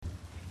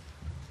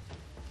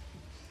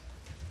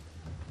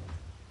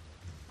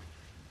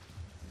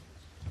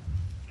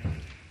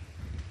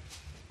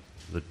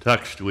The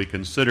text we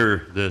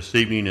consider this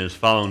evening is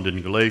found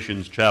in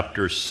Galatians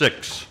chapter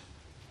 6.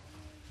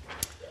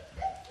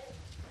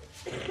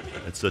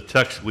 It's a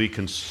text we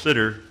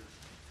consider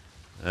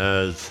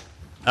as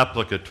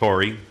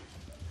applicatory,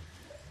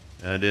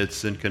 and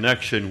it's in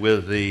connection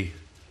with the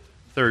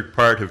third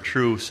part of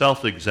true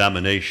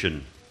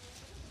self-examination.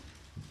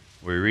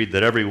 We read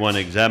that everyone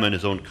examine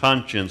his own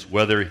conscience,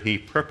 whether he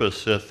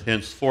purposeth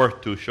henceforth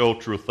to show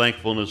true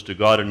thankfulness to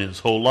God in his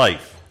whole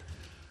life.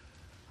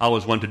 How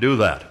is one to do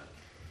that?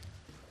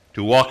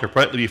 To walk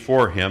uprightly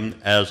before him,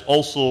 as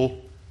also,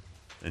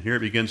 and here it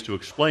begins to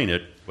explain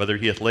it, whether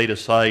he hath laid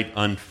aside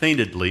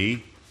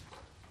unfeignedly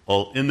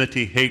all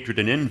enmity, hatred,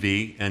 and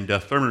envy, and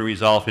doth firmly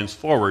resolve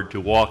henceforward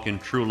to walk in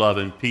true love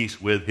and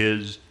peace with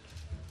his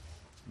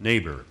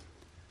neighbor.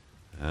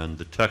 And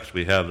the text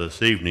we have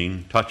this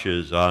evening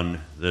touches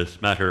on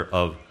this matter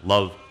of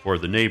love for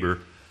the neighbor,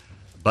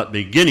 but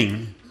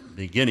beginning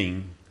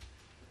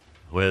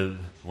with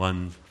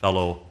one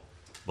fellow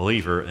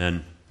believer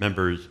and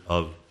members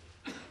of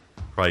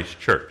Christ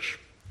Church.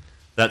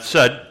 That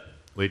said,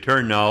 we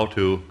turn now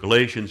to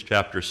Galatians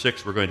chapter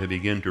 6. We're going to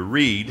begin to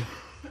read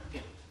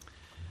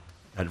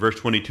at verse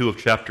 22 of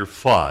chapter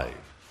 5,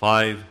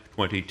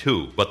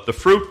 5:22. But the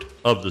fruit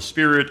of the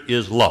Spirit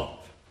is love,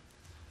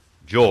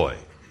 joy,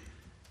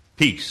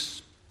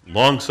 peace,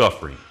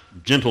 long-suffering,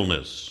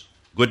 gentleness,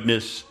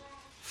 goodness,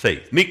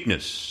 faith,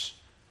 meekness,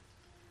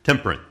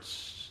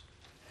 temperance.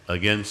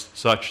 Against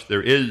such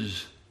there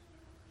is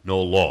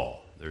no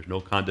law. There's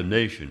no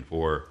condemnation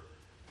for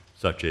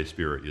such a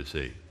spirit, you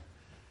see.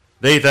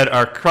 They that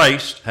are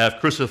Christ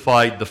have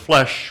crucified the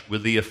flesh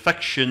with the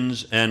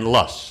affections and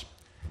lusts.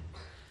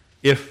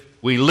 If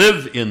we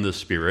live in the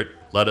Spirit,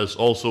 let us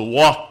also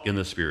walk in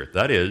the Spirit.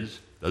 That is,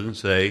 doesn't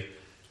say,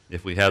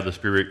 if we have the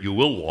Spirit, you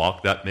will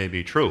walk. That may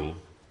be true.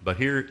 But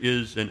here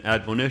is an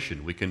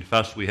admonition. We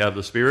confess we have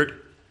the Spirit,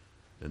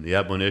 and the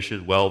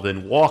admonition is, well,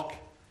 then walk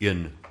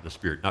in the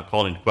Spirit. Not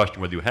calling into question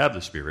whether you have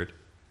the Spirit,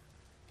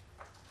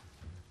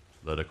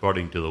 that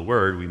according to the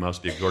Word, we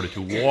must be exhorted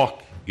to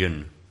walk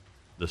in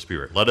the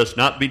Spirit. Let us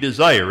not be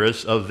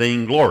desirous of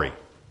vainglory,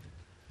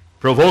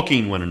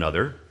 provoking one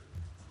another,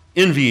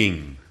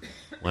 envying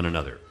one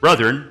another.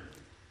 Brethren,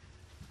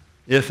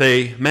 if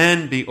a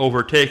man be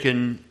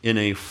overtaken in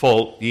a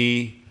fault,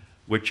 ye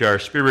which are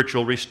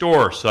spiritual,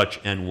 restore such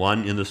an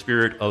one in the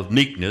spirit of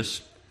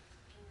meekness,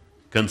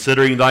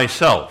 considering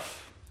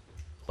thyself,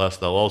 lest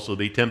thou also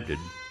be tempted.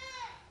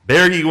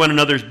 Bear ye one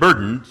another's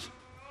burdens,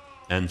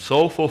 and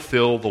so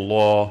fulfill the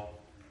law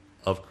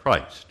of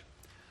Christ.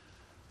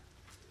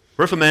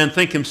 For if a man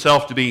think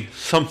himself to be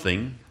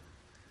something,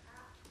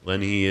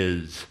 when he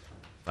is,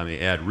 if I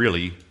may add,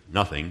 really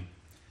nothing,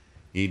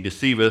 he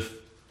deceiveth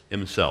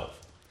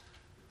himself.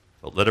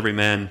 But let every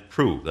man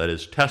prove, that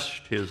is,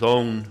 test his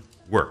own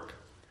work.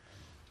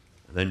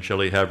 Then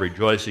shall he have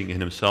rejoicing in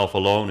himself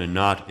alone and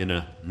not in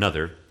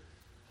another.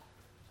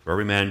 For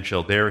every man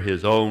shall bear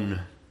his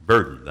own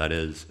burden. That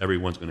is,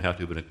 everyone's going to have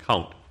to give an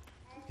account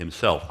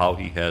himself, how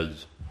he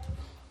has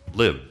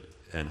lived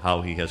and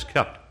how he has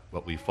kept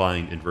what we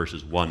find in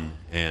verses 1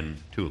 and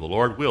 2. The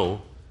Lord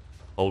will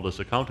hold us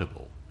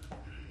accountable.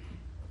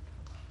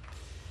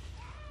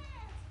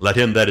 Let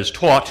him that is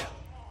taught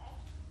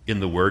in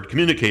the word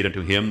communicate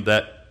unto him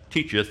that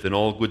teacheth in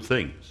all good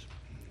things.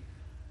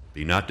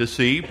 Be not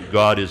deceived,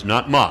 God is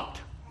not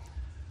mocked.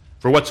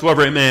 For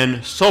whatsoever a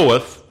man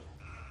soweth,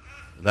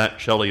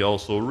 that shall he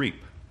also reap.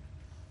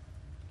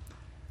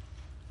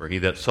 For he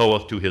that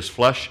soweth to his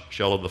flesh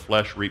shall of the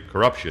flesh reap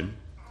corruption,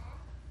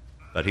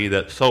 but he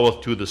that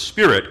soweth to the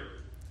Spirit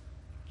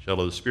shall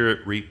of the Spirit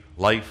reap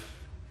life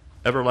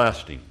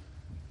everlasting.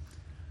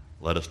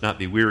 Let us not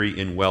be weary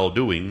in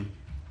well-doing,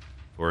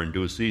 for in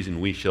due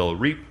season we shall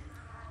reap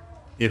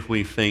if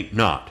we faint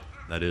not.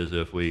 That is,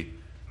 if we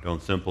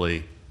don't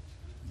simply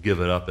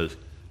give it up as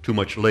too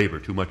much labor,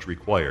 too much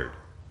required.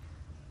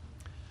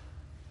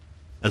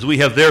 As we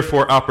have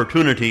therefore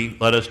opportunity,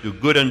 let us do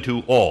good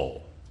unto all.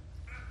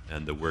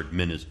 And the word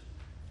men is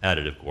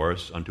added, of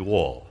course, unto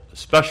all,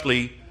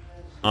 especially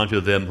unto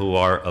them who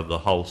are of the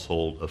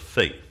household of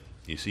faith.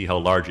 You see how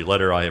large a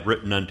letter I have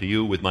written unto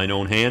you with mine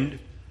own hand?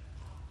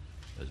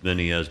 As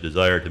many as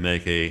desire to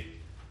make a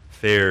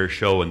fair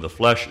show in the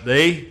flesh,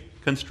 they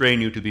constrain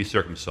you to be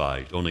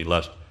circumcised, only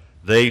lest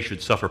they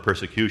should suffer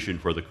persecution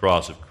for the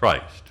cross of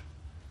Christ.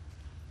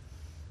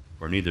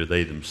 For neither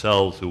they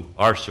themselves who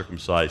are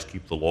circumcised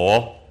keep the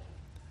law,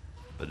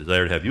 but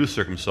desire to have you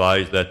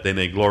circumcised, that they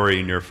may glory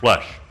in your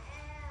flesh.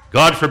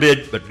 God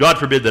forbid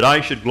that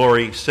I should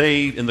glory,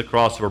 save in the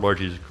cross of our Lord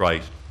Jesus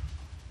Christ,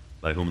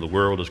 by whom the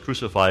world is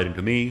crucified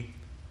unto me,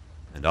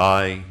 and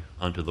I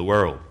unto the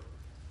world.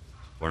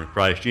 For in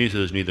Christ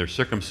Jesus neither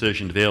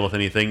circumcision availeth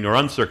anything, nor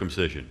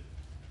uncircumcision,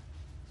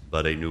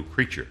 but a new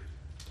creature.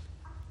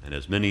 And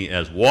as many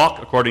as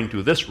walk according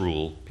to this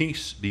rule,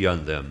 peace be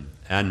on them,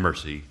 and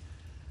mercy,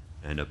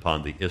 and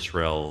upon the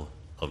Israel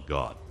of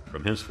God.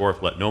 From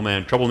henceforth let no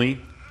man trouble me,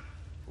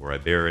 for I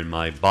bear in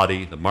my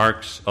body the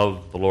marks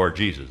of the Lord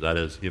Jesus. That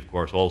is, he of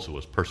course also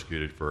was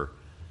persecuted for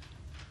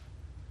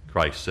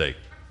Christ's sake.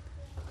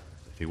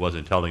 he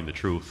wasn't telling the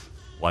truth,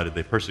 why did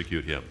they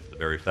persecute him? The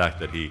very fact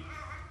that he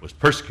was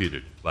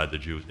persecuted by the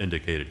Jews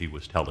indicated he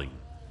was telling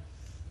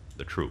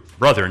the truth.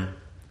 Brethren,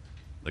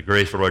 the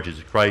grace of our Lord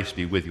Jesus Christ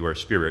be with your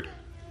spirit.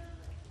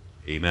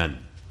 Amen.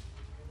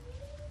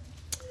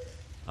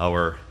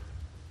 Our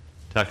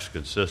text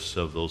consists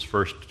of those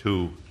first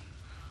two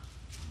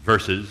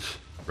verses.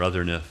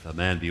 Brethren, if a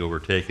man be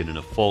overtaken in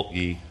a fault,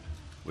 ye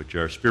which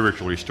are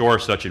spiritual, restore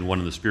such in one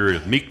in the spirit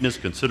of meekness,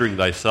 considering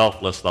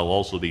thyself, lest thou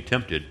also be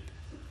tempted.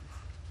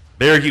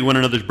 Bear ye one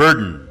another's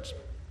burdens,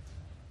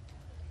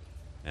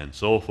 and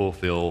so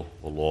fulfill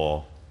the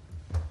law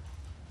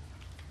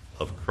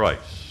of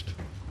Christ.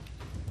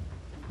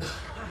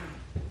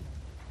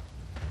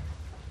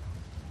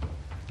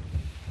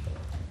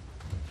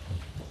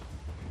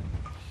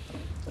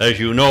 As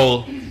you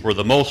know, for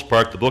the most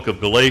part, the book of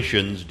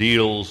Galatians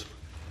deals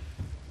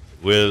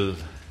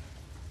with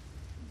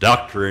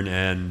doctrine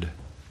and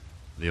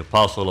the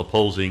apostle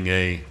opposing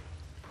a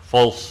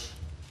false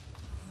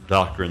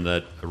doctrine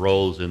that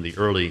arose in the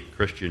early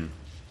Christian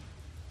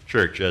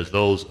church, as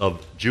those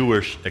of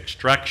Jewish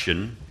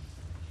extraction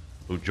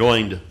who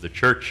joined the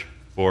church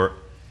for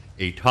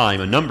a time.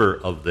 A number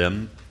of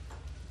them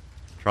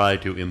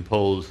tried to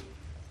impose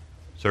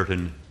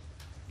certain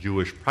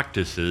Jewish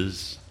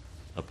practices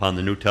upon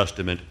the New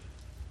Testament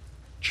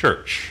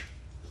church.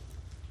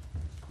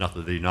 Not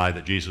that they deny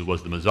that Jesus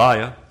was the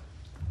Messiah.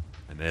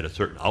 They made a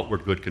certain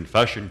outward good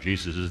confession.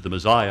 Jesus is the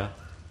Messiah.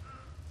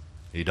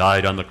 He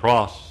died on the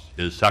cross.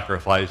 His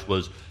sacrifice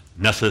was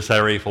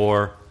necessary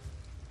for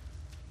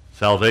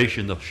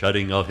salvation, the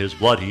shedding of his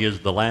blood. He is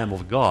the Lamb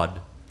of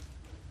God.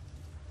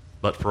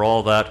 But for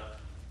all that,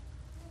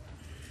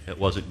 it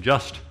wasn't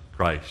just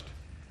Christ,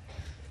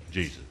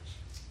 Jesus.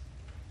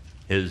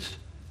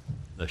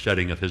 The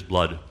shedding of his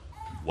blood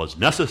was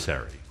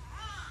necessary.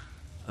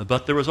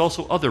 But there was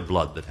also other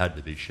blood that had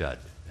to be shed.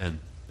 And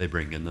they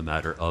bring in the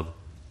matter of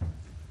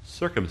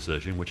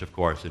circumcision, which of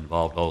course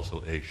involved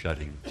also a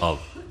shedding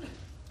of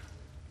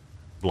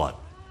blood.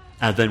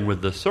 And then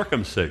with the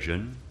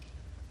circumcision,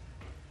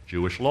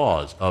 Jewish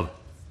laws of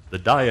the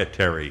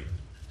dietary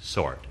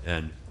sort,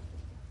 and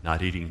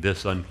not eating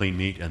this unclean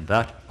meat and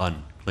that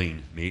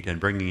unclean meat, and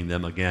bringing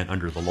them again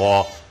under the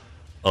law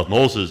of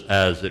Moses,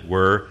 as it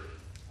were,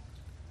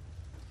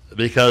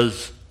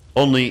 because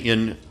only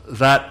in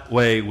that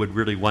way would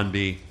really one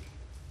be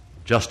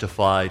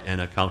justified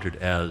and accounted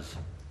as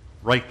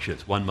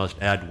righteous. One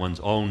must add one's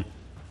own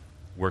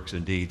works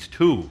and deeds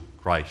to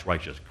Christ's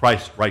righteousness.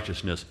 Christ's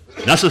righteousness,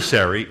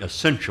 necessary,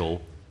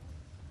 essential,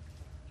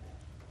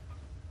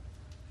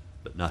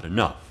 but not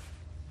enough.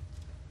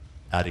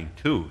 Adding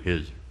to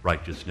his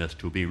righteousness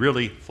to be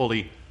really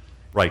fully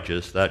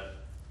righteous, that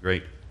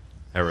great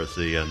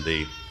heresy, and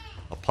the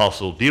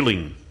apostle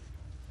dealing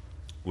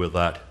with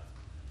that,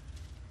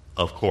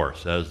 of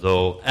course, as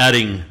though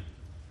adding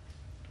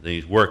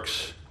these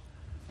works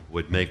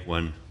would make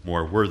one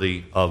more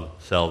worthy of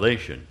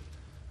salvation,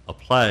 a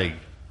plague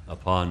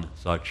upon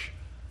such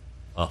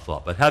a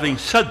thought. But having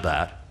said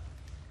that,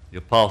 the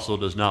apostle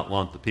does not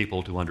want the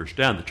people to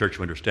understand, the church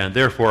to understand,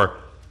 therefore,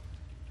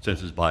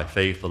 since it's by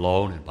faith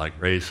alone and by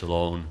grace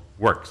alone,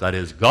 works. That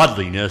is,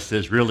 godliness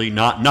is really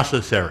not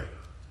necessary.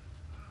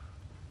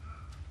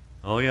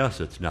 Oh yes,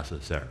 it's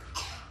necessary.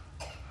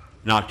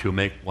 Not to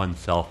make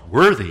oneself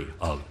worthy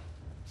of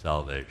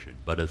salvation,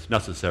 but it's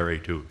necessary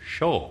to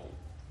show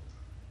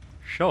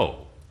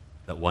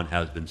that one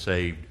has been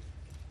saved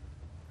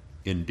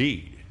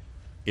indeed.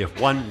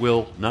 If one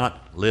will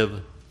not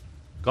live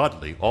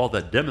godly, all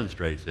that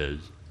demonstrates is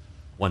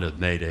one has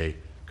made a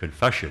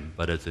confession,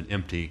 but it's an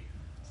empty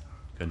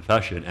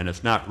confession, and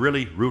it's not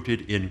really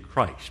rooted in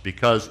Christ.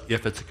 Because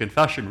if it's a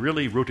confession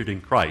really rooted in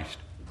Christ,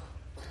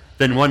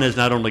 then one is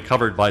not only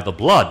covered by the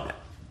blood,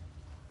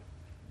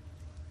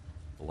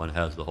 but one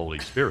has the Holy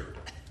Spirit.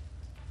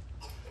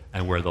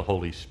 And where the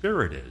Holy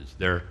Spirit is,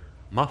 there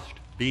must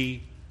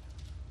be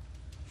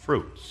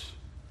fruits.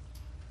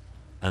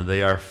 And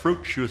they are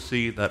fruits, you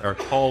see, that are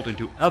called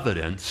into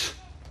evidence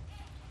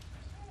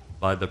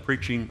by the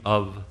preaching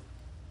of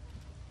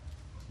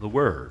the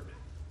Word.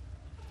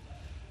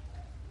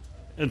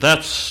 And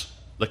that's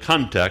the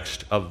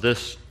context of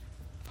this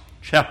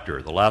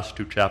chapter. The last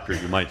two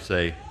chapters, you might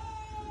say,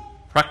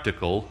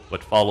 practical,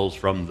 what follows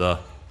from the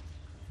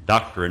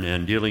doctrine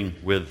and dealing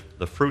with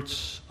the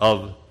fruits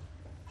of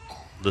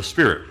the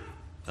Spirit.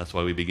 That's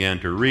why we began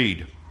to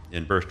read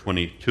in verse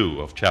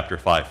 22 of chapter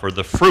 5. For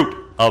the fruit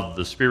of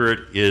the Spirit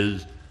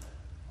is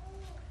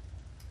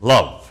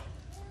love.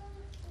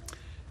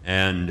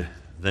 And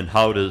then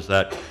how does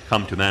that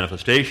come to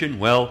manifestation?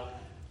 Well,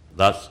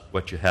 that's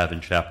what you have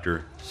in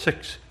chapter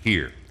 6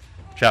 here.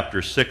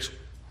 Chapter 6,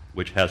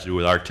 which has to do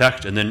with our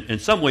text, and then in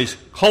some ways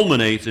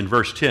culminates in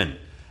verse 10.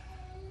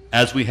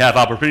 As we have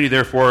opportunity,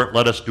 therefore,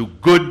 let us do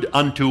good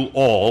unto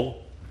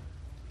all,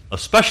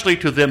 especially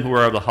to them who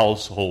are of the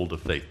household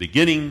of faith,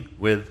 beginning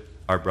with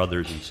our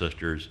brothers and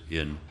sisters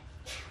in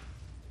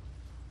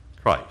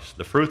Christ.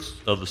 The fruits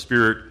of the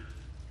Spirit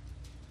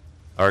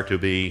are to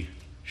be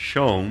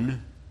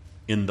shown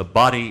in the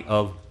body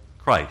of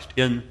Christ,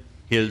 in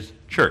his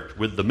church,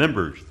 with the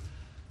members,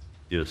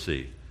 you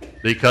see.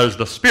 Because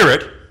the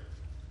Spirit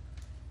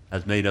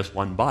has made us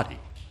one body.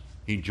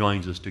 He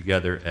joins us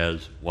together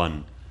as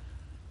one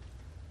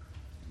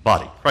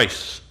body,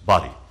 Christ's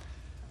body.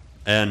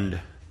 And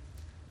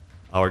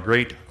our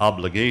great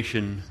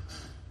obligation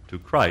to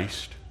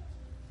Christ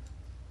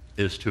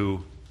is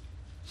to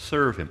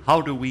serve him.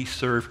 How do we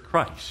serve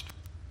Christ?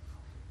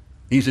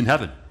 He's in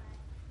heaven.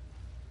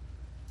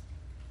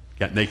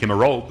 Can't make him a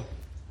robe.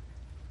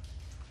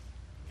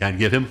 Can't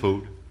give him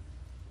food.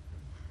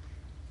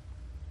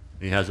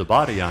 He has a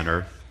body on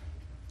earth.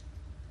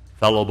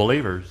 Fellow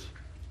believers,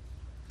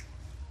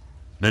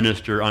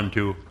 minister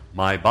unto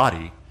my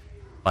body.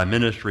 By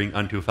ministering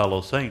unto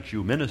fellow saints,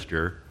 you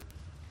minister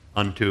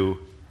unto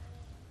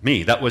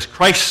me. That was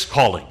Christ's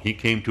calling. He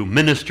came to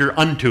minister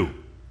unto.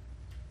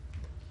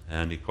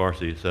 And of course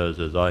he says,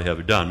 as I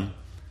have done,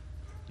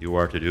 you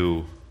are to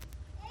do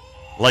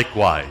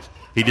likewise.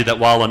 He did that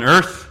while on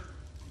earth.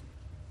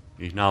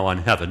 He's now on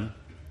heaven.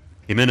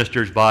 He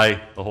ministers by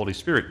the Holy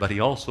Spirit, but he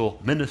also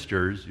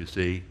ministers, you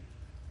see,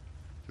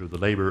 through the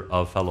labor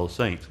of fellow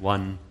saints,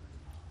 one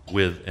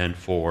with and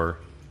for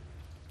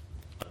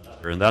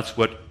another. And that's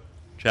what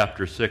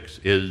chapter 6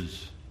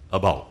 is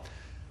about.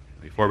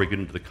 Before we get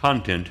into the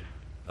content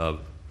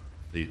of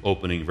the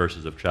opening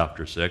verses of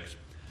chapter 6,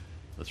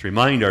 let's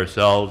remind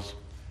ourselves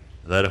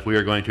that if we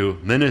are going to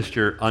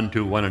minister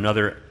unto one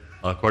another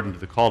according to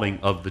the calling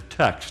of the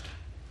text,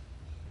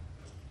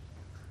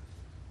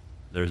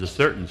 there's a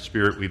certain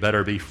spirit we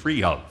better be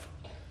free of.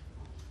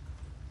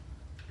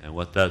 And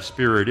what that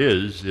spirit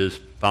is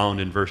found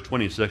in verse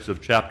 26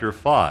 of chapter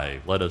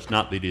 5. Let us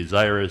not be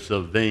desirous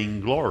of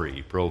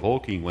vainglory,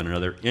 provoking one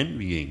another,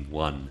 envying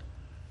one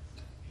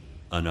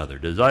another.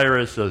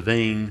 Desirous of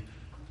vain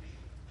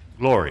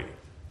glory.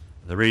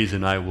 The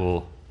reason I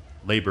will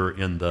labor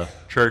in the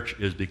church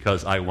is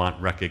because I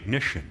want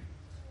recognition.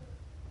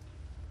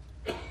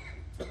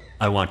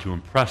 I want to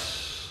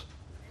impress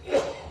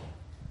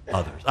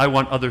others. I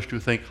want others to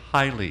think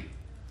highly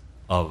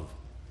of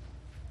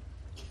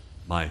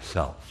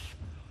myself.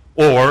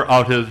 Or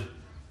out of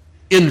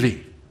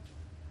envy,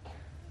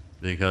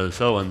 because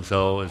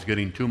so-and-so is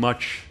getting too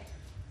much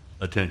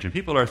attention.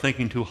 People are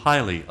thinking too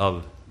highly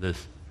of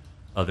this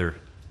other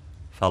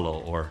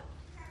fellow or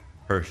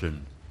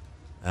person,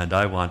 and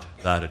I want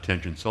that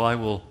attention. So I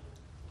will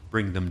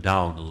bring them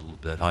down a little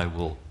bit. I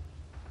will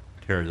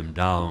tear them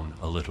down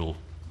a little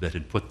bit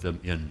and put them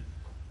in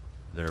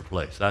their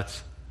place.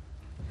 That's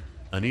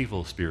an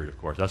evil spirit, of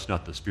course. That's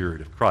not the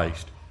Spirit of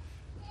Christ.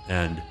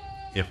 And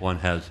if one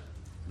has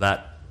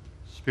that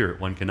spirit,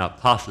 one cannot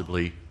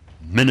possibly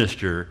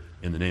minister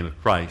in the name of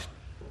Christ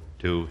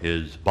to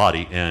his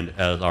body, and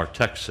as our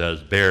text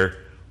says, bear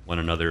one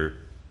another's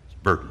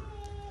burden.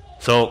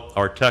 So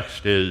our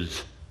text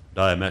is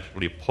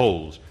diametrically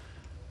opposed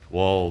to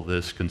all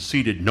this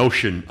conceited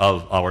notion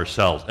of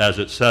ourselves. As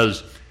it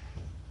says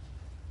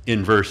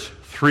in verse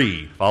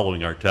 3,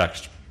 following our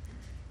text,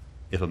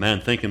 if a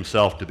man think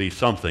himself to be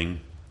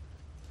something,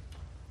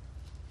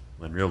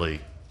 when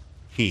really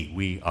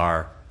we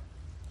are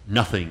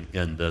nothing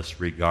in this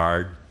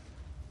regard.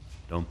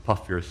 Don't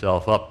puff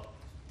yourself up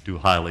too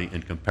highly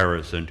in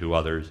comparison to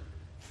others.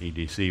 He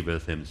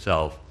deceiveth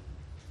himself.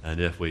 And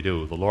if we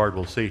do, the Lord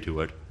will see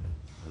to it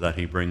that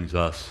he brings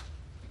us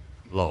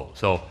low.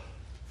 So,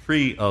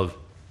 free of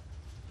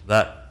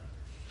that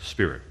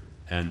spirit,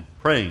 and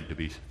praying to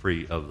be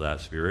free of that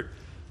spirit,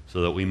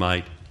 so that we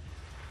might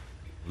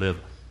live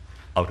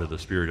out of the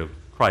Spirit of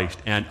Christ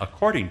and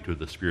according to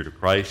the Spirit of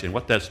Christ. And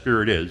what that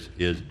spirit is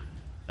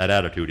that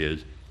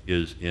attitude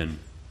is in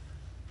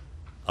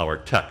our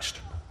text.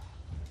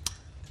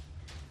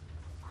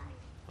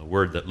 A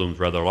word that looms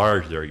rather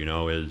large there,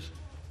 is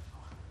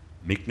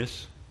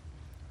meekness.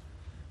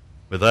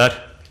 With that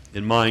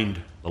in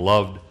mind,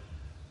 beloved,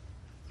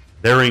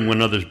 bearing one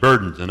another's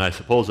burdens, and I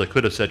suppose I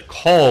could have said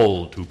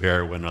called to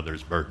bear one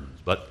another's burdens,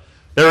 but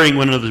bearing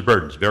one another's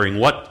burdens. Bearing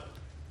what?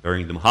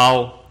 Bearing them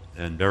how?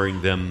 And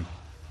bearing them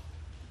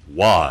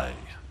why?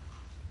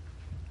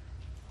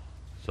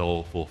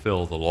 So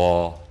fulfill the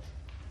law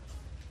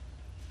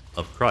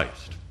of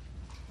Christ.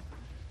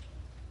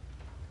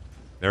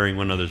 Bearing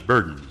one another's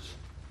burdens.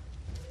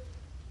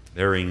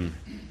 Bearing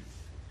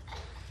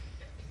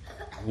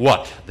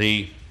what?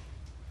 The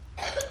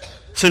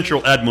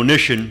central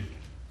admonition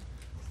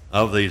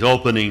of these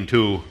opening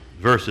two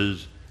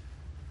verses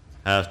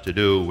has to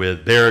do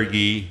with bear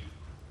ye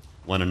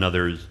one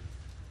another's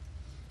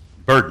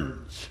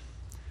burdens.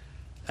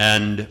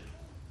 And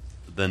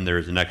then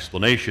there's an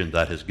explanation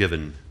that is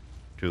given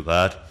to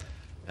that,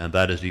 and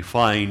that is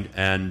defined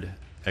and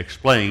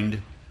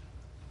explained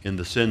in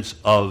the sense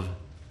of,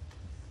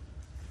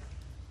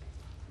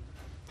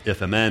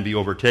 if a man be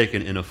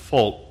overtaken in a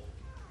fault,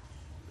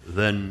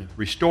 then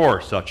restore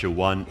such a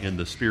one in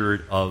the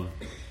spirit of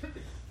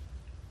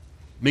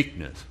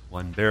meekness.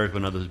 One bears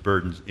one another's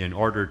burdens in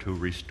order to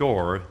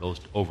restore those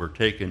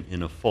overtaken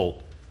in a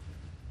fault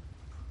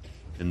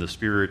in the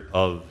spirit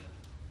of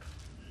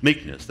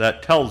meekness.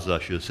 That tells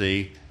us, you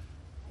see,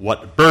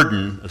 what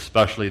burden,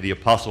 especially, the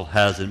apostle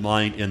has in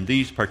mind in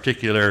these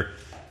particular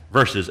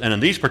verses. And in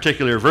these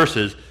particular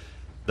verses,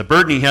 the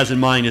burden he has in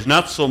mind is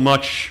not so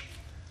much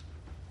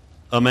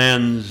a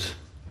man's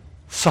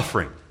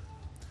suffering,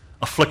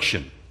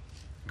 affliction,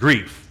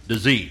 grief,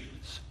 disease.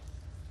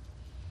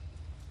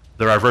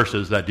 There are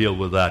verses that deal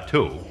with that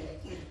too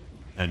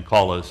and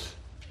call us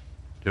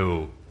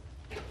to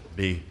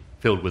be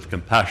filled with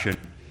compassion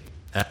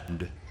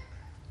and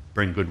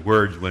bring good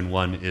words when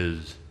one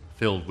is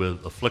filled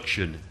with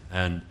affliction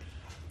and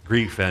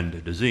grief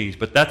and disease.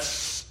 But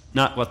that's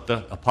not what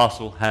the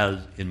apostle has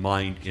in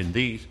mind in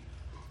these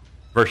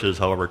verses,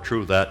 however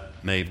true that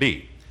may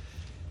be.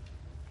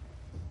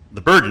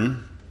 The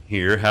burden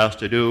here has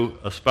to do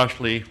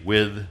especially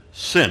with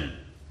sin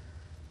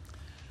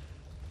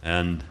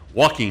and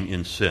walking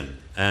in sin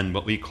and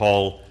what we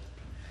call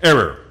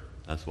error.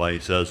 That's why he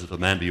says, if a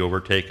man be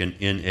overtaken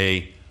in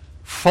a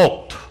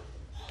fault.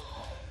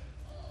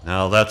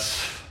 Now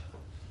that's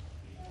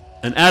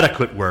an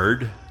adequate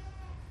word,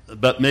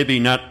 but maybe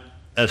not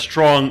as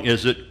strong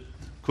as it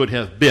could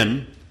have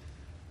been,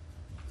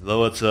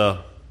 though it's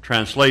a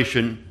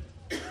translation,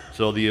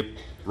 so the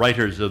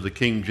writers of the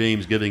King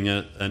James giving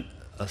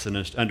us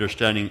an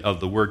understanding of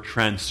the word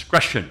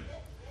transgression.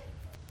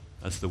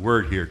 That's the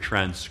word here,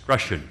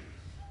 transgression.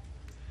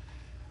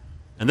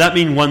 And that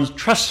means one's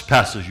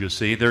trespasses, you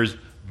see. There's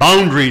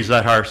boundaries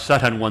that are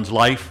set on one's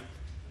life,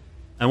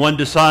 and one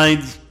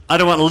decides, I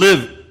don't want to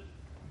live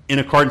in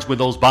accordance with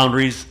those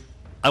boundaries.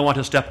 I want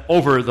to step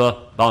over the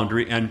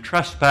boundary and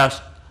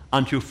trespass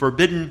onto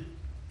forbidden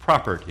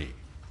property.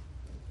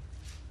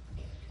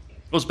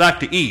 It goes back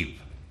to Eve.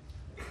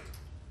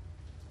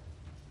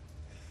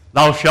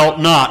 Thou shalt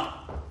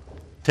not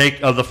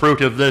take of the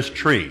fruit of this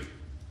tree.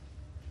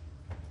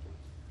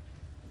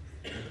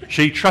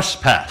 She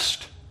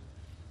trespassed.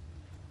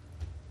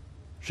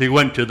 She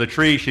went to the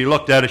tree, she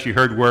looked at it, she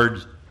heard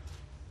words,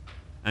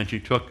 and she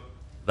took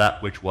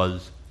that which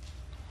was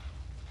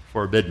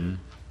forbidden,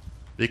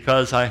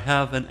 because I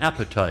have an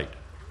appetite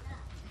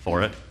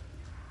for it,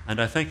 and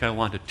I think I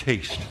want to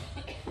taste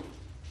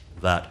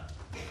that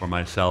for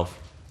myself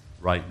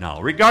right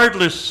now.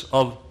 Regardless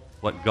of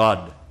what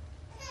God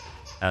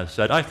has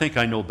said, I think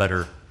I know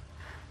better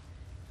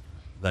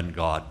than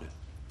God.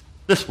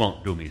 This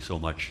won't do me so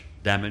much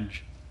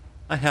damage.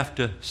 I have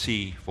to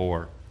see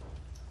for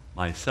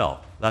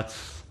myself.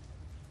 That's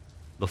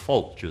the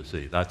fault, you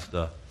see. That's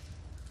the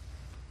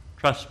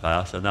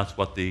trespass, and that's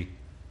what the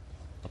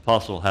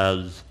apostle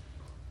has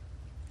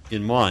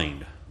in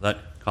mind,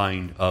 that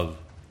kind of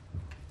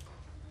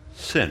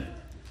sin.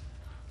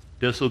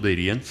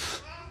 Disobedience,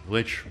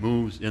 which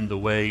moves in the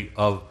way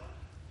of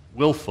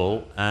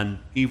willful and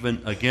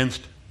even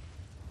against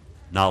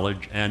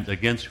knowledge and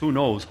against who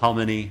knows how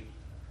many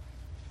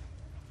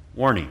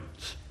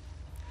warnings.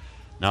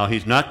 Now,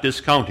 he's not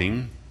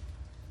discounting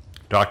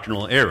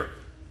doctrinal error,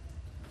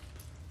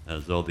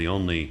 as though the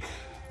only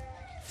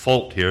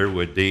fault here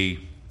would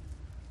be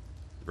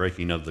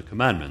breaking of the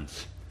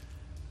commandments.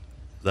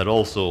 That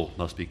also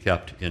must be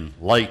kept in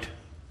light,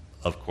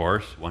 of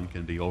course. One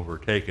can be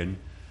overtaken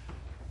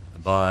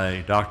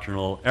by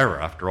doctrinal error.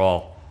 After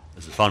all,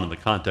 this is found in the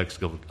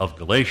context of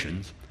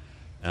Galatians,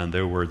 and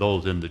there were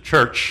those in the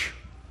church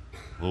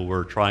who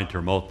were trying to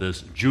promote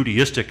this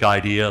Judaistic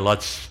idea.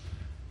 Let's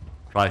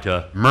try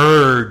to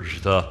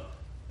merge the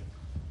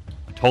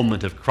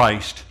atonement of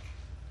Christ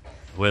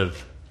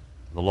with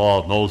the law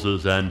of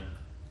Moses and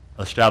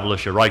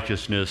establish a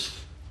righteousness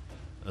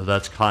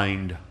that's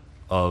kind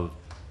of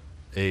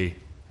a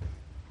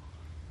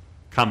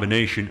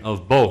combination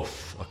of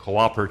both, a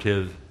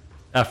cooperative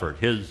effort,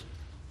 his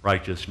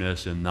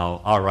righteousness and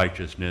now our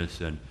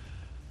righteousness, and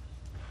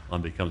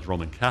one becomes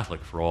Roman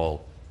Catholic for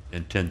all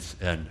intents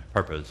and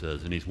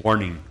purposes. And he's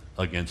warning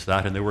against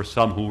that, and there were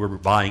some who were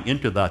buying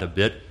into that a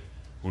bit.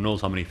 Who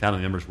knows how many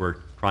family members were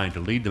trying to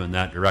lead them in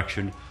that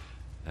direction,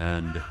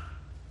 and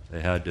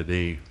they had to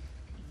be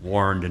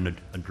warned and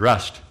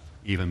addressed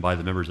even by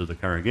the members of the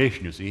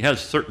congregation. You see, he has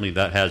certainly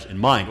that has in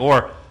mind.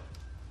 Or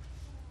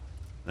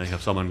they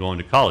have someone going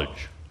to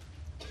college.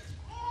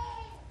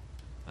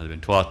 They've been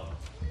taught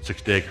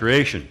six-day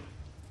creation.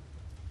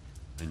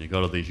 And you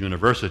go to these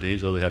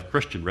universities, though they have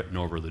Christian written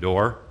over the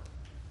door,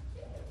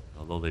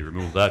 although they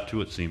removed that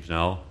too, it seems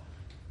now.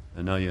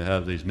 And now you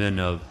have these men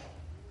of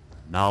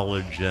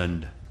knowledge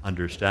and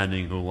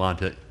understanding who want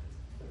to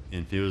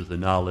infuse the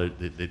knowledge,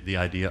 the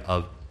idea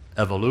of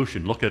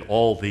evolution. Look at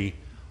all the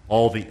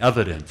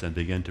evidence and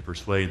begin to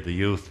persuade the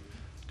youth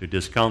to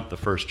discount the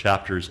first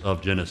chapters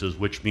of Genesis,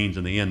 which means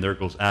in the end there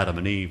goes Adam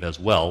and Eve as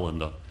well in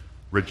the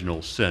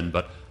original sin.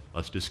 But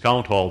let's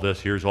discount all this.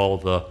 Here's all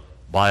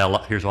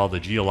the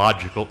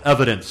geological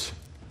evidence.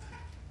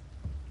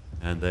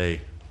 And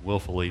they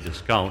willfully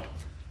discount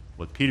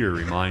what Peter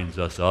reminds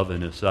us of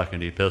in his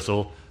second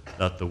epistle,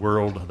 that the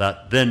world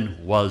that then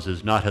was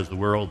is not as the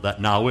world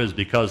that now is,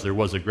 because there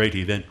was a great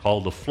event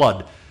called the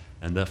flood,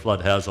 and the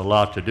flood has a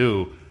lot to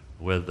do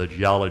with the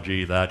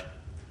geology that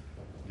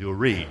you'll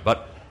read.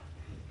 But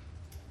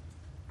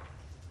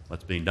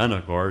what's being done,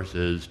 of course,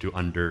 is to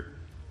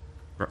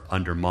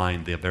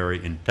undermine the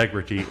very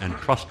integrity and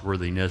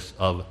trustworthiness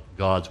of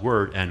God's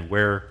Word. And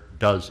where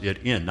does it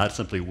end? Not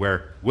simply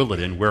where will it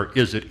end, where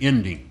is it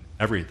ending?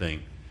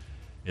 Everything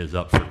is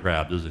up for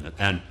grabs, isn't it?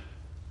 And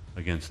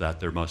against that,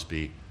 there must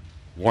be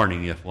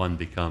warning if one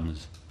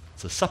becomes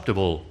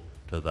susceptible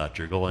to that.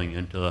 You're going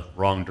into the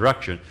wrong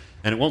direction.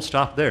 And it won't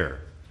stop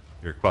there.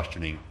 You're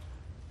questioning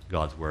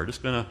God's Word. It's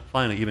going to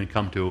finally even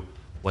come to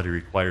what He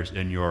requires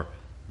in your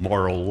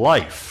moral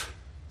life,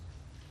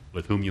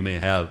 with whom you may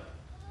have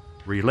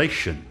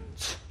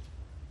relations.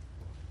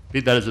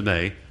 Be that as it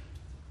may,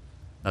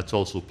 that's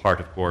also part,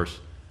 of course,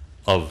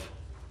 of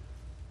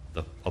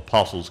the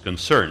apostle's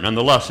concern.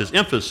 Nonetheless, his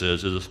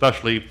emphasis is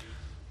especially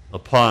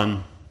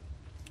upon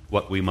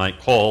what we might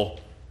call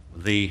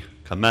the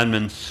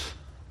commandments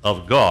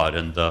of God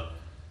and the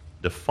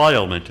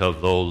defilement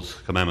of those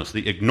commandments,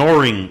 the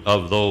ignoring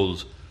of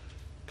those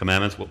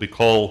commandments, what we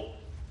call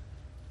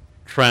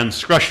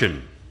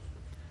transgression.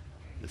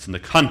 It's in the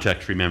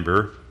context,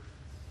 remember,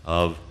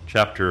 of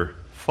chapter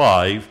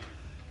 5,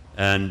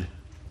 and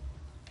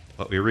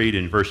what we read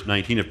in verse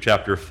 19 of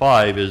chapter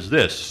 5 is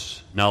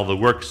this: Now the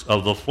works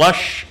of the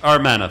flesh are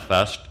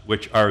manifest,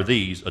 which are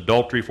these: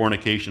 adultery,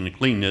 fornication,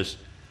 uncleanness,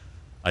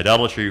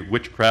 idolatry,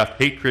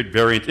 witchcraft, hatred,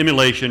 variance,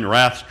 emulation,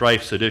 wrath,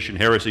 strife, sedition,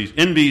 heresies,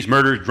 envies,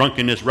 murders,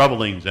 drunkenness,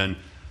 revelings, and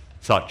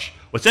such.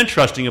 What's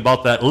interesting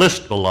about that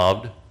list,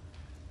 beloved,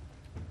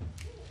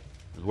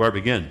 is where it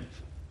begins.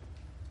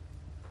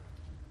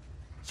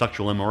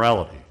 Sexual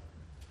immorality.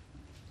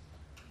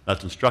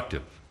 That's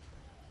instructive.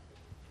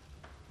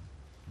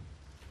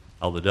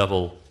 How the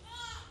devil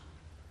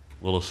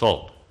will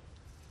assault.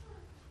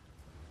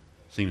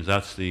 Seems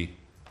that's the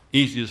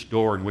easiest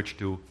door in which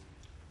to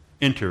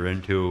enter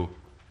into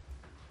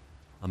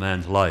a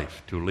man's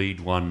life, to lead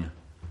one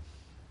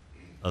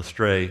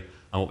astray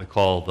on what we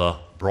call the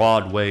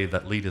broad way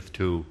that leadeth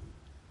to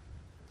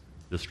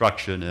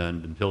destruction,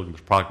 and in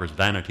Pilgrim's Progress,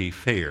 Vanity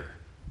Fair,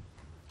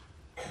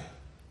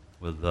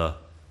 with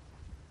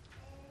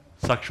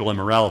sexual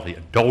immorality,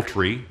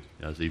 adultery,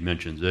 as he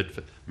mentions it,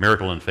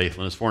 marital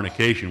unfaithfulness,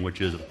 fornication, which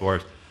is, of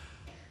course,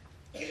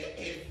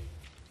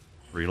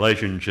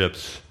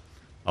 relationships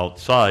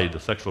outside, the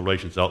sexual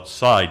relations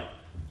outside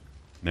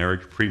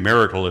marriage,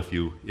 premarital,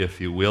 if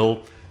you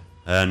will,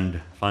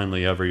 and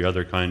finally every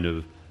other kind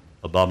of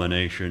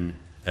abomination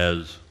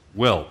as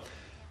well.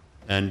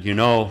 And you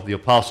know, the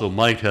apostle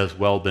might as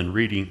well been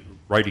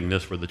writing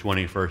this for the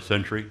 21st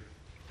century.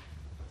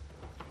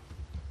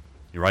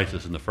 He writes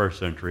this in the first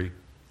century.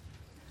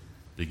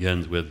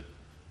 Begins with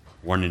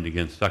warning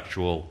against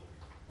sexual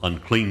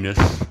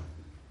uncleanness,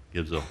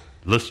 gives a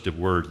list of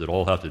words that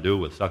all have to do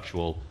with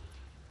sexual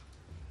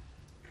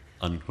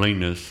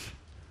uncleanness.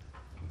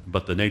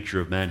 But the nature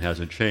of man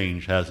hasn't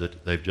changed, has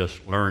it? They've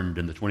just learned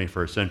in the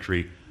 21st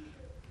century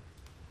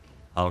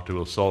how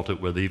to assault it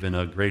with even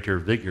a greater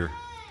vigor,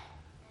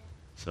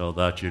 so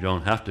that you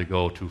don't have to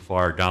go too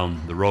far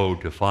down the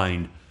road to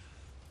find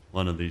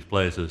one of these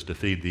places to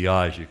feed the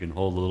eyes. You can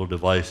hold a little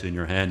device in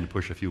your hand and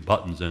push a few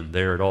buttons, and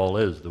there it all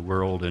is, the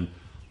world in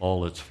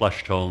all its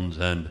flesh tones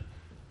and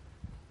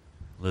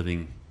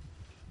living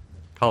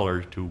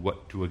colors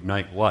to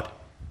ignite what?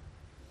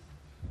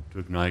 To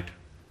ignite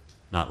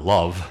not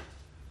love,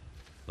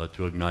 but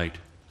to ignite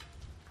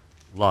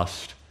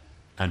lust.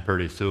 And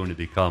pretty soon it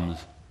becomes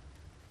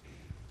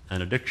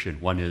an addiction.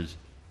 One is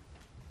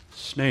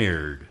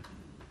snared.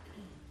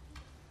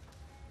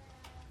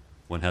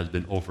 One has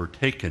been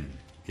overtaken,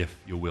 if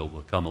you will.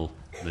 We'll come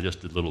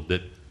just a little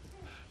bit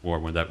more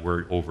when that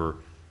word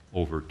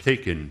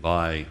overtaken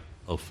by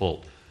a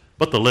fault.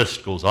 But the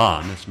list goes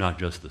on. It's not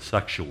just the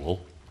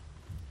sexual.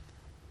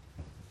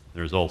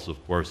 There's also,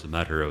 of course, the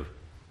matter of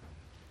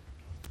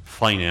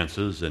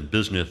finances and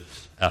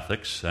business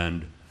ethics,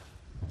 and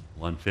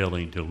one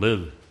failing to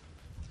live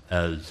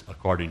as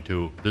according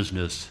to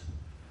business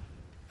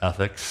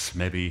ethics.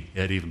 Maybe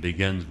it even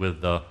begins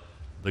with the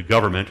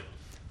government,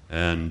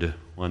 and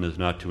one is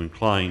not too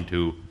inclined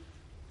to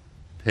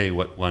pay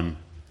what one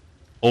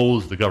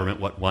owes the government,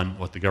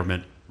 what the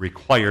government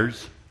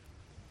requires.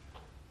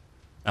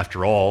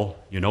 After all,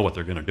 you know what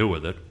they're going to do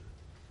with it.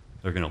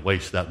 They're going to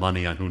waste that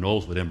money on who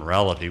knows what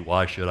immorality.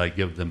 Why should I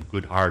give them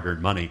good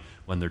hard-earned money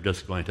when they're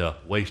just going to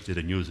waste it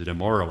and use it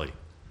immorally?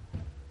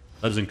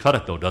 That doesn't cut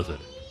it, though, does it?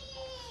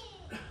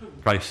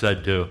 Christ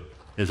said to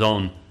his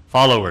own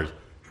followers,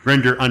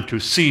 render unto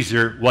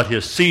Caesar what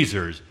is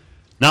Caesar's.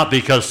 Not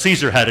because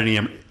Caesar had any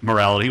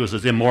immorality, he was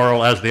as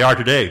immoral as they are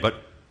today, but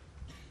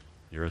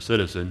you're a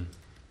citizen,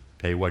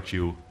 pay what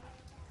you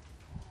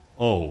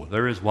owe.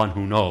 There is one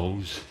who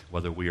knows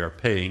whether we are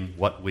paying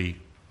what we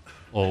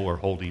owe or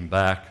holding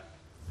back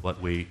what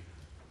we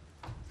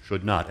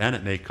should not. And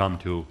it may come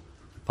to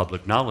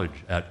public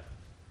knowledge at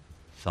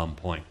some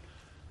point.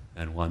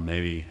 And one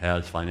maybe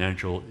has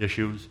financial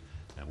issues,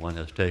 and one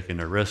has taken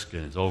a risk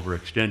and is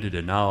overextended,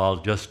 and now I'll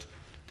just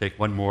take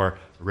one more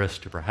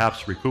risk to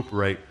perhaps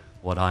recuperate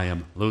what I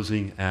am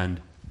losing,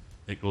 and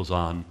it goes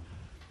on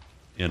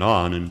and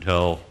on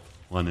until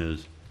one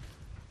is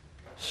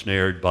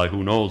snared by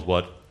who knows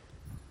what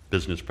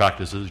business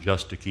practices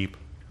just to keep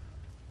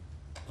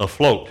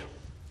afloat.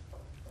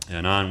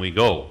 And on we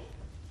go.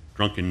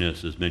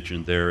 Drunkenness is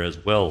mentioned there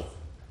as well.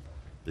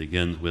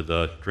 Begins with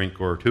a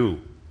drink or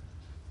two.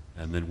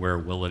 And then where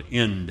will it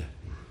end?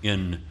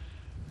 In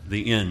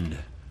the end,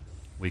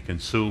 we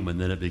consume, and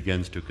then it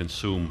begins to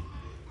consume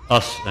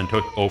us and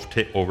to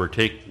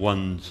overtake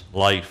one's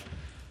life.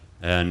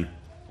 And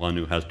one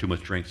who has too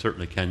much drink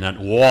certainly cannot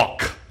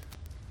walk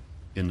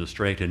in the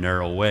straight and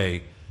narrow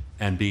way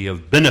and be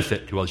of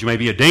benefit to others. You may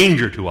be a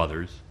danger to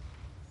others,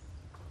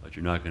 but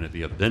you're not going to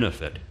be a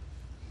benefit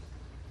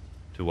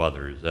to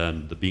others.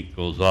 And the beat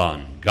goes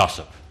on.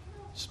 Gossip,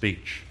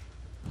 speech.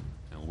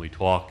 And when we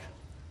talk,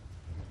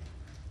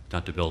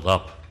 not to build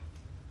up,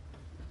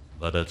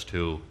 but it's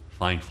to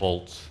find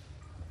faults,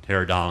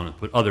 tear down, and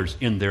put others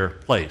in their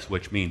place,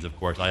 which means, of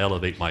course, I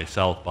elevate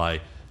myself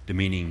by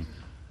demeaning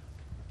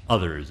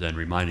others and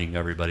reminding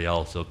everybody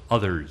else of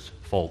others'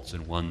 faults,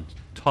 and one's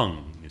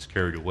tongue is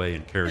carried away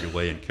and carried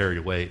away and carried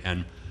away.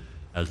 And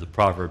as the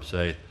Proverbs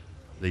say,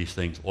 these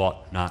things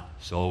ought not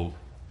so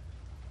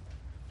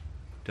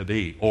to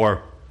be.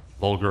 Or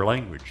vulgar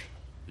language,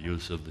 the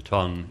use of the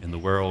tongue in the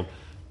world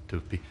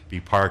to be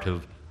part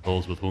of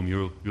those with whom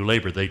you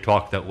labor. They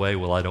talk that way.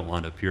 Well, I don't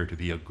want to appear to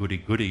be a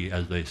goody-goody,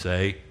 as they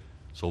say,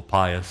 so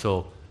pious,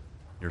 so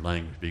your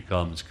language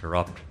becomes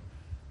corrupt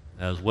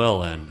as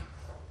well and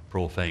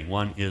profane.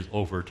 One is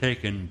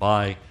overtaken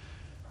by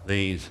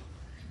these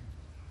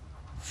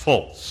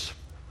faults.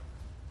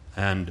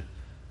 And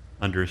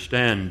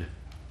understand,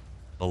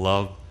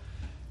 beloved,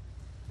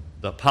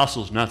 the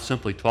apostle's not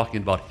simply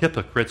talking about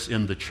hypocrites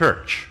in the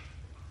church.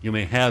 You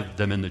may have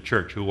them in the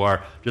church who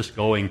are just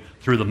going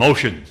through the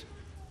motions,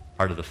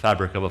 part of the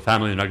fabric of a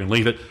family. They're not going to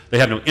leave it. They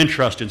have no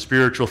interest in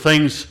spiritual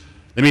things.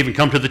 They may even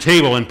come to the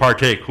table and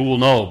partake. Who will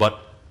know? But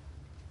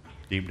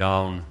deep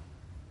down,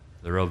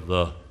 they're of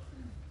the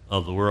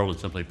world and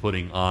simply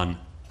putting on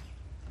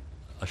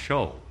a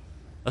show.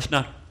 That's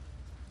not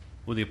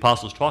what the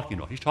apostle's talking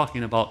about. He's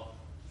talking about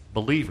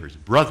believers,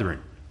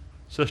 brethren,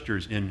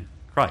 sisters in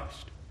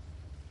Christ.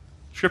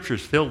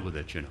 Scripture's filled with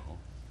it, you know.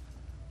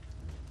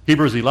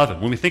 Hebrews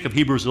 11. When we think of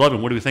Hebrews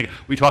 11, what do we think?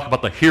 We talk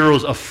about the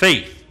heroes of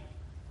faith,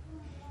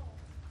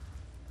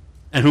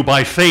 and who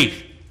by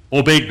faith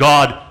obeyed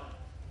God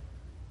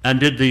and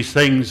did these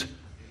things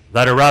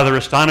that are rather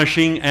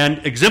astonishing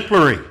and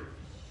exemplary.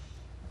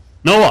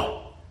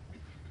 Noah,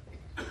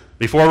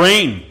 before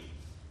rain,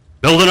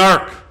 build an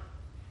ark.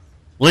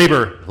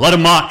 Labor, let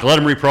him mock, let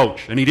him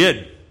reproach. And he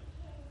did.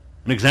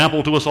 An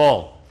example to us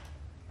all.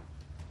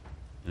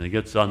 And he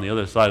gets on the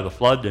other side of the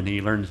flood, and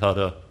he learns how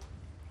to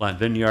plant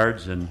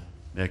vineyards and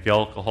make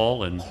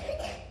alcohol, and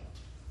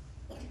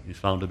he's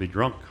found to be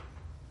drunk.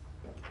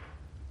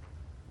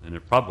 And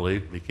it probably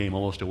became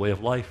almost a way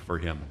of life for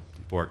him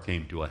before it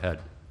came to a head,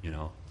 you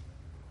know.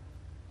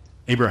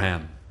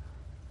 Abraham,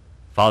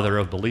 father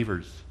of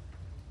believers,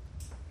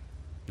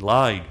 he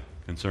lied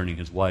concerning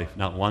his wife,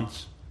 not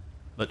once,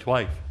 but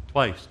twice,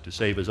 to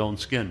save his own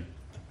skin.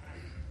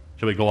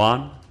 Shall we go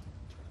on?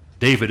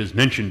 David is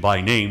mentioned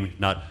by name,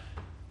 not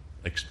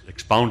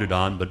expounded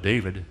on, but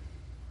David,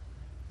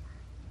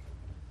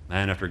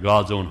 man after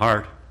God's own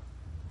heart,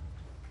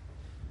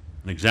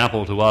 an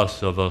example to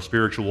us of a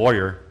spiritual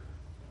warrior.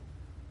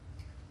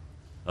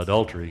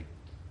 Adultery,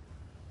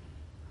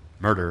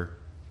 murder,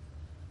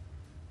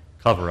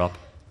 cover-up.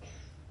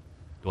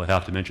 Do I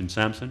have to mention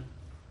Samson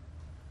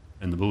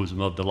and the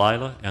bosom of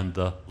Delilah? And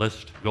the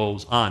list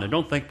goes on. And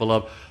don't think,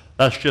 beloved,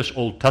 that's just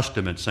Old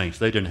Testament saints.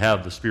 They didn't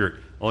have the Spirit.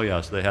 Oh,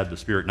 yes, they had the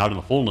Spirit, not in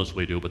the fullness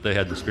we do, but they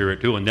had the Spirit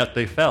too, and yet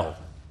they fell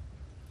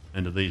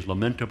into these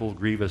lamentable,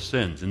 grievous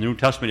sins. In the New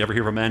Testament, you ever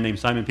hear of a man named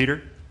Simon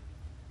Peter?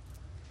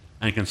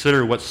 And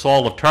consider what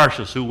Saul of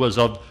Tarsus, who was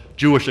of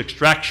Jewish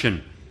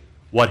extraction,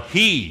 what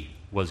he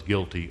was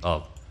guilty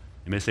of.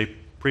 You may say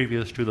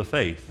previous to the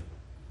faith,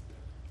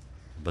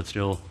 but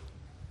still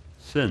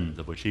sins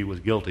of which he was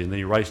guilty. And then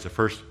he writes to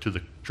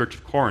the church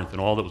of Corinth and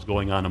all that was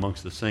going on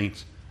amongst the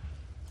saints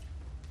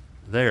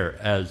there.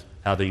 As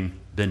having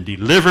been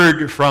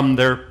delivered from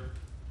their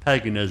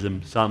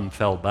paganism, some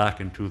fell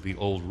back into the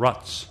old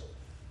ruts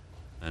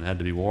and had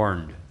to be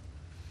warned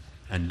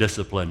and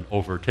disciplined,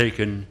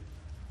 overtaken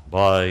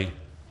by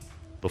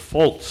the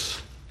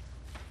faults,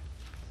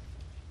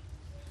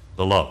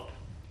 the love.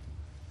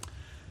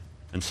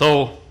 And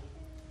so,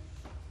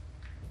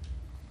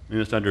 we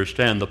must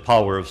understand the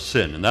power of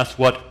sin. And that's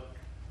what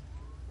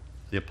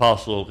the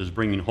apostle is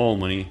bringing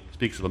home when he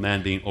speaks of a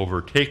man being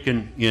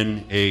overtaken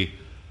in a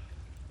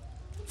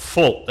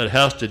fault that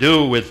has to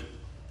do with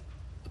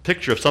the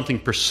picture of something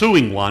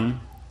pursuing one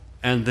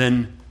and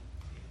then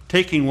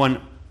taking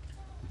one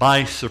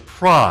by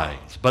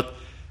surprise. But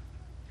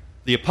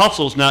the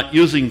apostle's not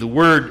using the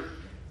word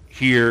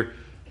here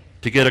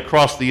to get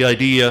across the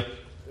idea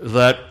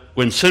that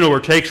when sin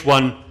overtakes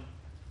one,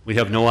 we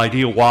have no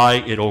idea why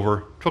it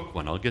overtook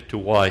one. I'll get to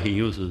why he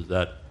uses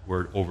that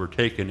word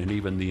overtaken and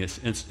even the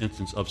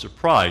instance of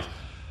surprise.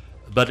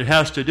 But it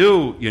has to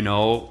do, you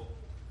know,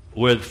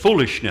 with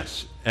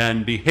foolishness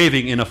and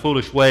behaving in a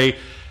foolish way,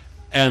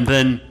 and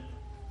then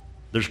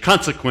there's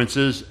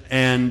consequences,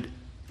 and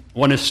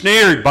one is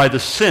snared by the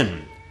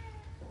sin.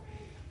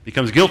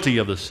 becomes guilty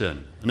of the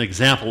sin. An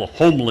example, a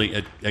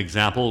homely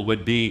example,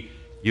 would be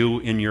you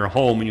in your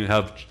home and you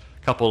have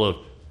a couple of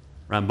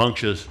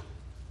rambunctious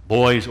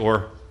boys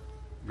or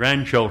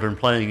grandchildren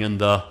playing in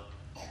the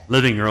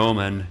living room,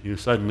 and you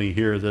suddenly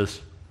hear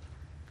this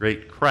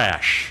great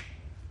crash,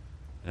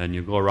 and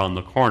you go around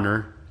the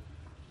corner,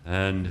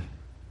 and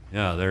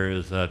there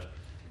is that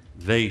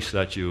vase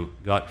that you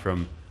got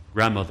from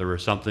grandmother or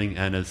something,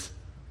 and it's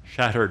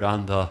shattered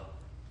on the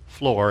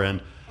floor,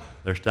 and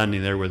they're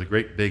standing there with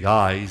great big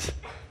eyes.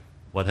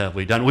 What have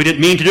we done? We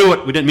didn't mean to do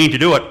it. We didn't mean to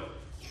do it.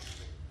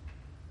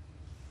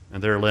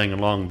 And they're laying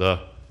along the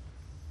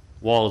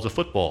wall as a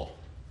football.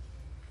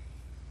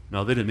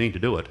 No, they didn't mean to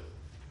do it.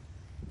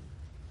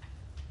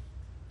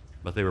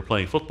 But they were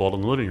playing football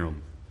in the living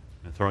room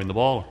and throwing the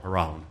ball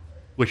around,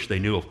 which they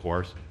knew, of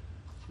course,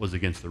 was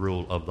against the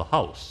rule of the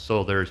house.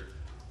 So there's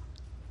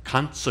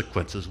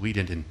consequences. We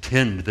didn't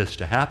intend this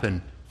to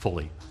happen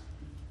fully,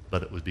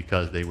 but it was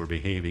because they were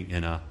behaving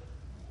in a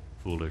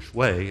foolish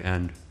way,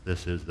 and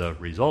this is the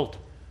result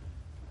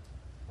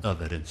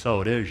of it. And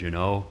so it is,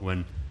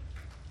 when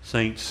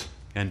saints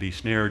can be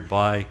snared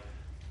by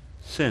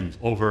sins,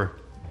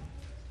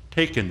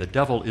 overtaken. The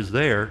devil is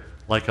there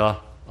like a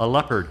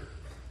leopard.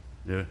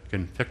 You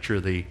can picture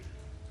the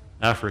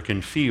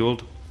African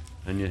field,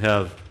 and you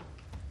have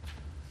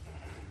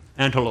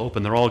antelope,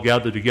 and they're all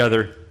gathered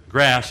together,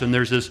 grass, and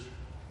there's this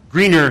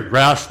greener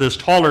grass, this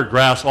taller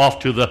grass off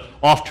to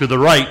the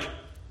right,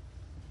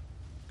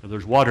 because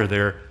there's water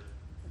there.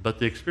 But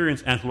the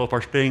experienced antelope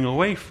are staying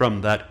away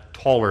from that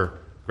taller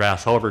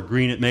grass, however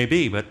green it may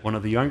be. But one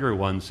of the younger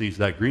ones sees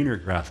that greener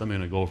grass. I'm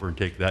going to go over and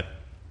take that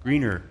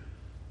greener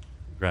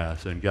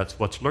grass, and guess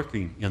what's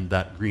lurking in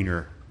that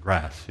greener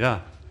grass? Yeah.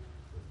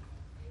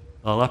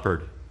 A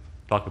leopard.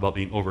 Talk about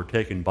being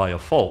overtaken by a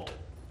fault.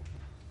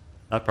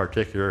 That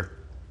particular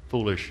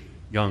foolish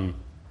young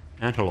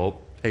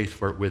antelope pays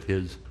for it with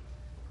his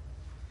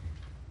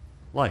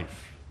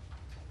life.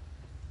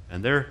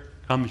 And there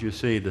comes, you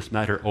see, this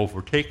matter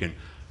overtaken.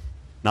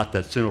 Not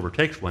that sin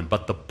overtakes one,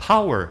 but the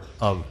power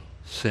of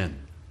sin,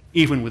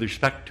 even with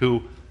respect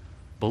to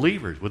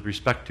believers, with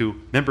respect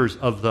to members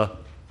of the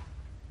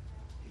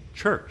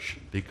church,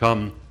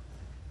 become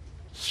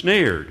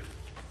snared,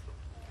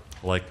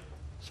 like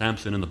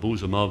Samson in the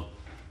bosom of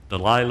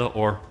Delilah,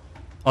 or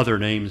other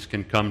names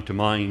can come to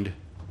mind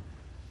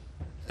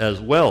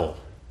as well,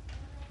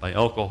 by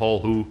alcohol.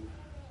 Who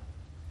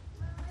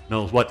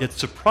knows what? It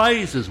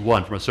surprises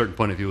one from a certain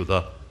point of view,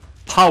 the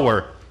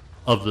power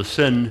of the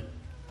sin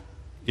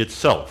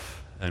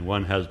itself. And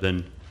one has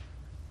been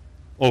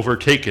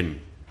overtaken,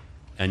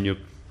 and you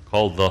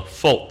call the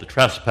fault, the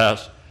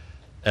trespass,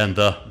 and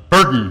the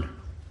burden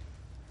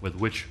with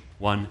which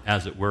one,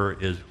 as it were,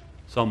 is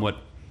somewhat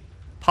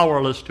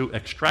powerless to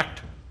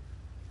extract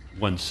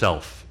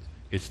oneself.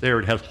 It's there,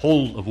 it has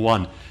hold of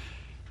one,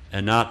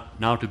 and not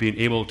now to being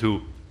able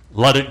to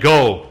let it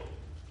go,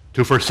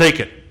 to forsake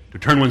it, to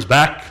turn one's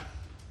back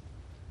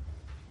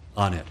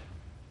on it.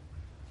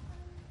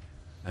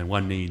 And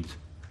one needs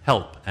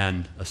help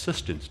and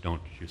assistance,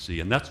 don't you see?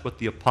 And that's what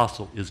the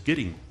apostle is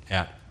getting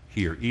at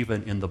here,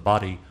 even in the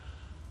body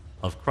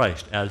of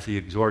Christ, as he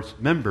exhorts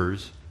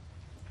members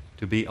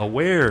to be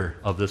aware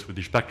of this with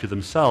respect to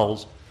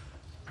themselves,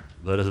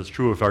 that as it's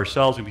true of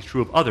ourselves, it can be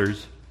true of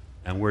others,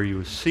 and where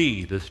you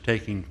see this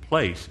taking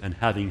place and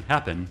having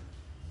happened,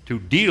 to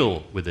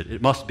deal with it.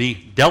 It must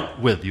be dealt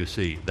with, you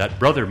see. That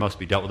brother must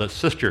be dealt with, that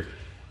sister.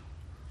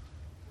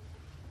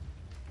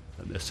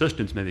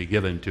 Assistance may be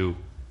given to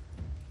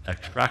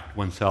extract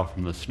oneself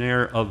from the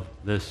snare of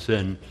this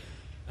sin,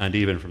 and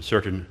even from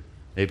certain,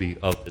 maybe,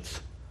 of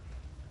its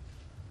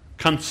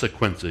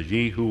consequences.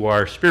 Ye who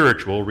are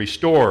spiritual,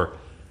 restore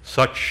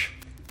such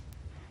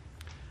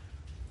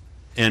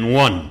an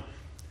one.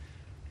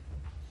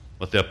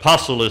 What the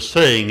apostle is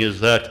saying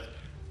is that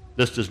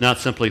this does not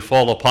simply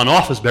fall upon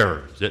office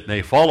bearers. It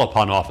may fall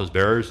upon office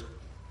bearers,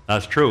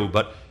 that's true,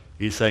 but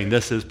he's saying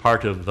this is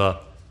part of the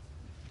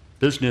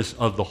business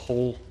of the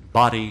whole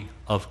body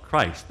of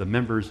Christ, the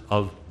members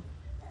of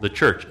the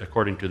church,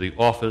 according to the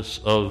office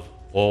of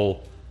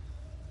all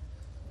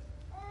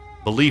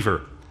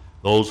believer,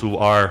 those who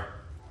are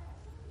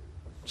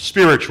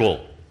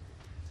spiritual.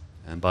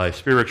 And by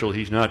spiritual,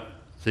 he's not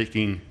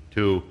seeking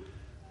to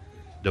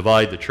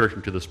divide the church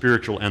into the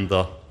spiritual and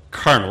the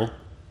carnal,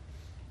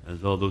 as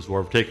though those who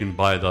are taken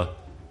by the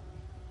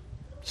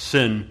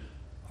sin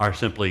are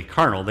simply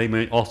carnal. They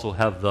may also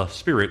have the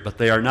Spirit, but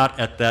they are not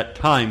at that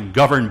time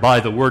governed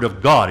by the Word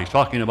of God. He's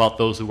talking about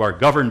those who are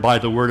governed by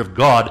the Word of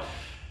God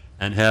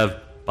and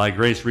have, by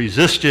grace,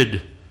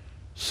 resisted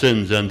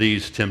sins and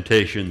these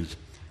temptations.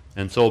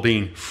 And so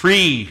being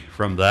free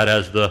from that,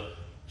 as the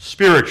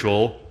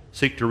spiritual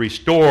seek to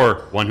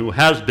restore one who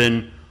has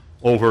been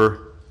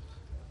overtaken.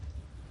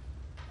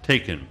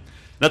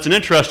 That's an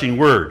interesting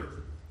word,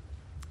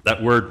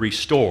 that word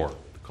restore,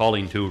 the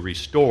calling to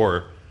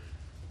restore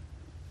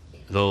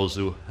those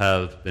who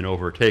have been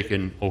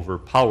overtaken,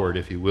 overpowered,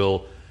 if you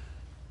will,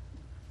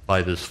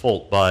 by this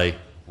fault, by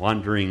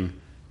wandering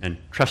and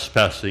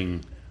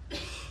trespassing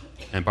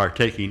and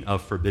partaking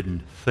of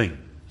forbidden things.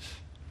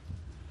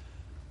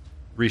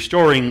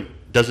 restoring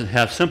doesn't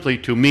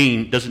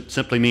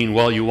simply mean,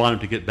 well, you want them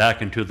to get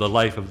back into the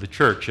life of the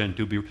church and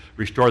to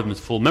restore them as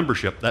full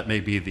membership. That may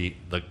be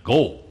the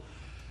goal.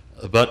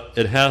 But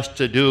it has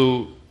to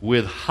do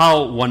with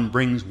how one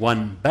brings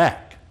one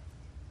back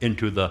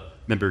into the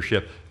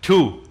membership,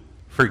 to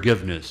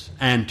forgiveness,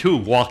 and to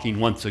walking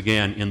once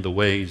again in the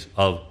ways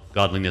of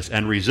godliness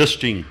and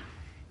resisting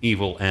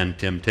evil and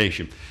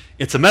temptation.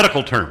 It's a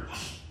medical term.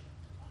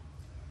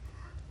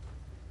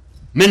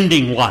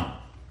 Mending one.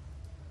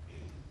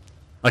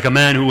 Like a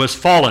man who has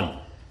fallen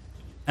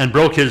and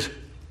broke his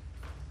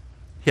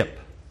hip.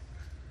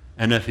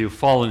 And if you've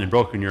fallen and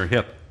broken your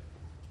hip,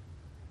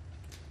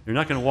 you're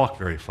not going to walk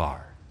very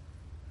far.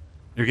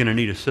 You're going to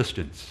need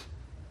assistance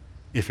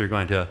if you're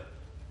going to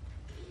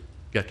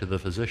get to the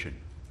physician.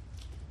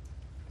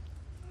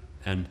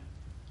 And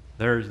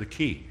there's the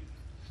key.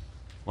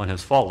 One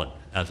has fallen,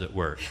 as it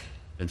were,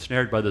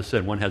 ensnared by the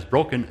sin. One has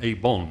broken a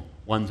bone,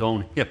 one's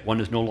own hip. One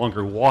is no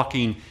longer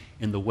walking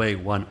in the way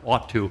one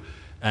ought to,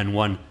 and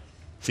one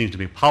seems to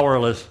be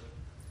powerless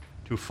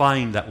to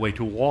find that way,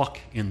 to walk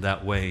in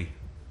that way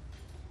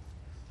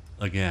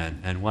again.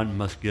 And one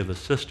must give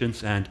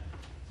assistance and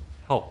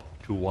help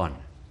to one.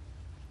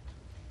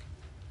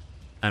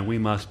 And we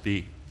must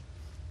be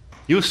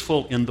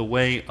useful in the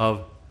way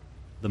of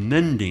the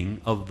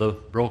mending of the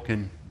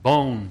broken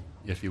bone,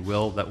 if you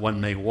will, that one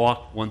may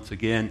walk once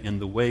again in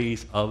the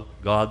ways of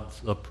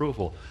God's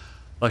approval.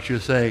 But you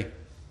say,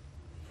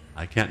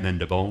 I can't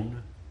mend a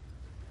bone.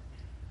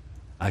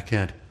 I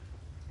can't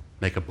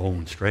make a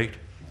bone straight.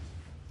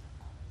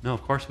 No,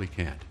 of course we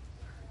can't.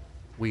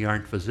 We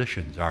aren't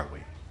physicians, are we?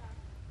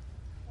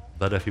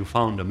 But if you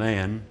found a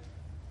man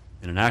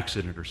in an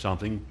accident or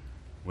something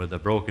with a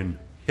broken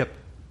hip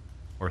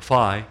or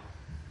thigh,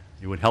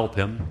 you would help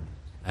him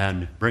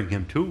and bring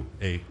him to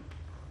a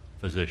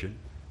physician,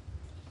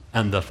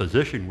 and the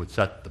physician would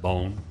set the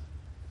bone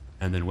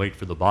and then wait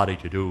for the body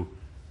to do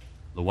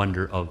the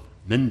wonder of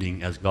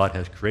mending as God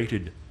has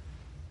created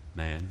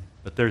man.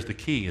 But there's the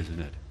key, isn't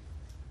it?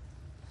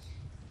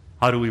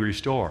 How do we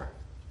restore?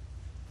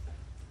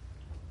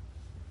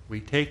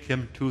 We take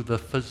him to the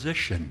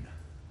physician.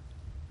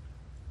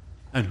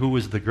 And who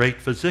is the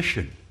great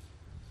physician?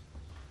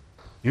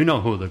 You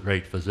know who the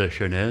great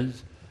physician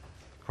is.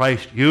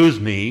 Christ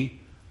used me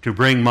to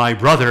bring my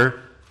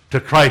brother to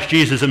Christ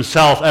Jesus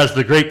himself as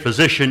the great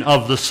physician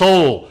of the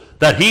soul,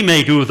 that he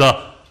may do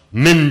the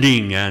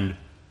mending. And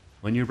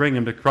when you bring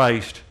him to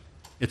Christ,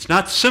 it's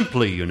not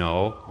simply,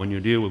 when you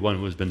deal with one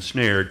who has been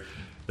snared,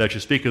 that you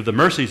speak of the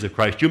mercies of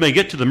Christ. You may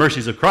get to the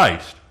mercies of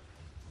Christ,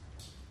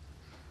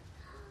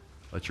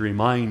 but you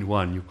remind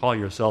one, you call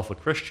yourself a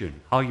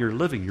Christian, how you're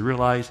living. You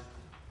realize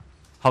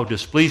how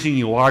displeasing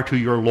you are to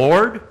your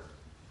Lord,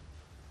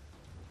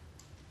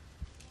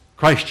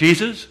 Christ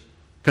Jesus,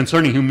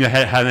 concerning whom you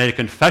have made a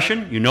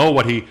confession. You know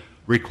what he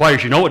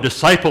requires. You know what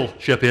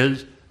discipleship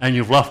is, and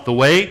you've left the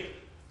way.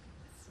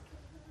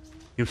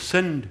 You've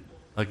sinned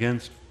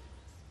against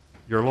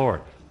your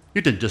Lord.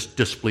 You didn't just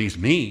displease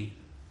me.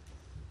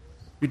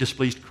 You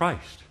displeased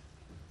Christ,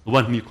 the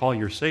one whom you call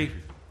your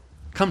Savior.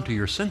 Come to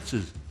your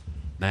senses,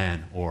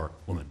 man or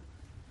woman.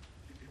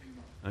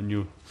 And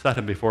you set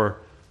him before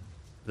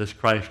this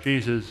Christ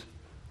Jesus,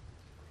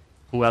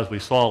 who, as we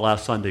saw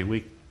last Sunday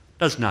week,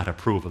 does not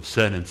approve of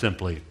sin and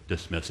simply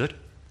dismiss it,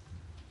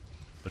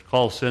 but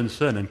calls sin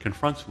sin and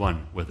confronts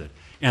one with it,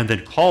 and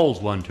then calls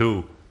one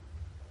to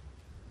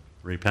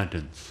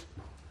repentance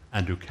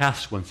and to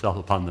cast oneself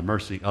upon the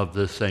mercy of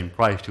this same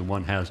Christ whom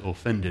one has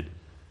offended,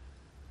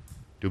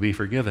 to be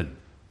forgiven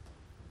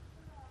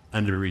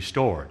and to be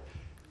restored.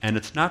 And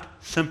it's not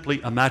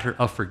simply a matter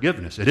of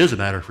forgiveness. It is a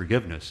matter of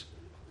forgiveness.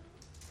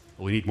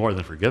 But we need more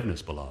than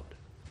forgiveness, beloved.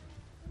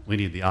 We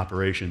need the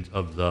operations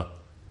of the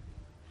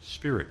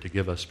Spirit to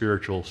give us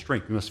spiritual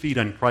strength. We must feed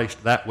on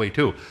Christ that way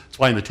too. That's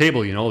why on the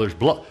table, there's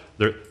blood,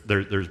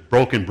 there's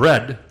broken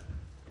bread,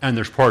 and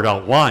there's poured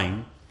out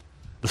wine.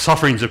 The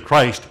sufferings of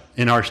Christ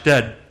in our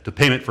stead to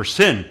payment for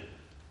sin.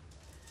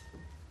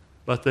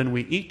 But then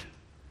we eat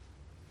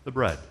the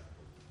bread,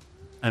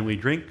 and we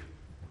drink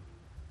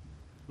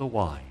the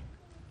wine,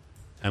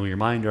 and we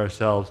remind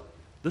ourselves,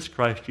 this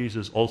Christ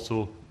Jesus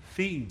also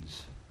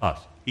feeds us.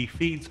 He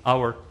feeds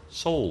our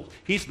soul.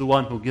 He's the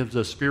one who gives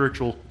us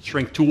spiritual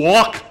strength to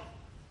walk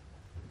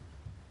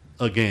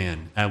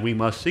again. And we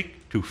must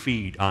seek to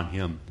feed on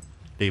him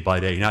day by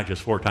day, not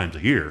just 4 times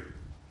a year.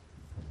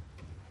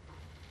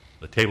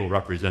 The table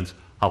represents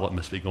how it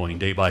must be going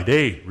day by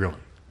day, really.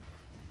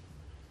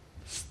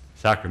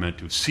 Sacrament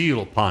to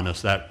seal upon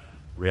us that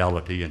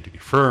reality and to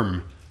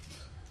confirm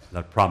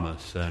that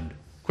promise and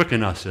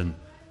quicken us in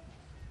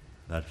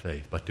that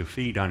faith, but to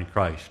feed on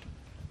Christ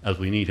as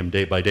we need him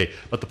day by day.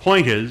 But the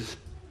point is,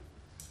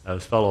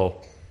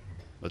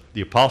 what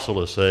the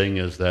apostle is saying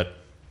is that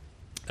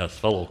as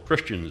fellow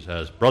Christians,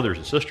 as brothers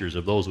and sisters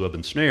of those who have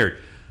been snared,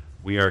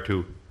 we are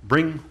to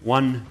bring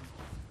one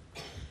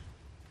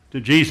to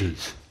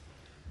Jesus.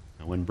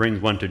 And one brings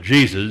one to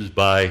Jesus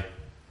by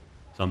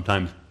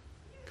sometimes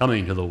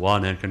coming to the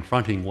one and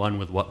confronting one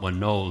with what one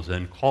knows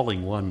and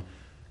calling one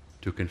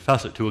to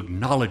confess it, to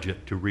acknowledge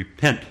it, to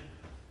repent,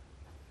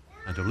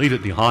 and to leave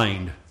it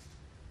behind,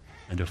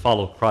 and to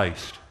follow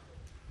Christ,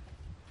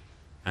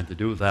 and to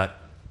do that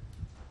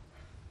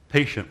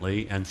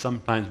patiently and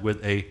sometimes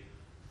with a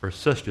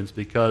persistence,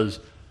 because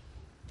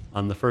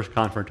on the first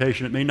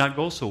confrontation it may not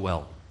go so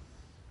well.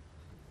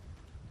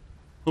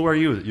 Who are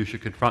you that you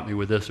should confront me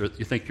with this? Or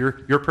you think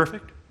you're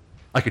perfect?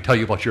 I could tell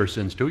you about your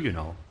sins too, you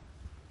know.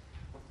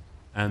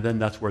 And then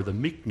that's where the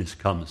meekness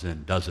comes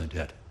in, doesn't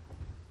it?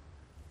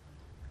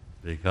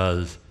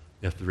 Because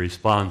if the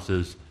response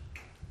is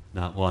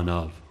not one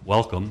of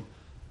welcome,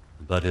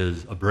 but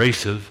is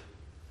abrasive,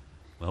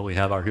 well, we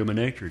have our human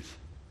natures.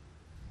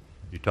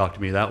 You talk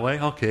to me that way?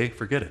 Okay,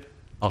 forget it.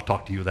 I'll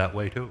talk to you that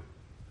way too.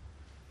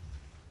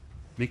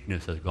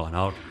 Meekness has gone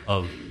out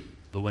of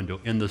the window.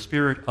 In the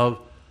spirit of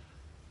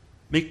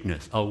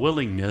meekness, a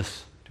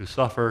willingness to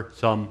suffer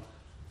some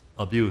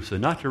abuse,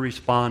 and not to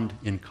respond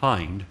in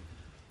kind,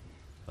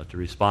 but to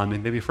respond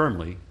maybe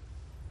firmly,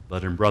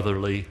 but in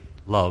brotherly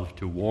love,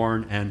 to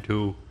warn and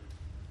to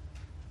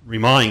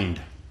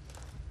remind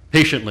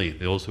patiently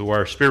those who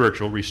are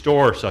spiritual,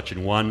 restore such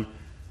an one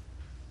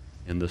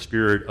in the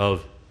spirit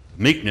of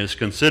meekness,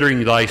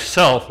 considering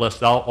thyself, lest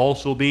thou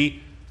also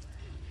be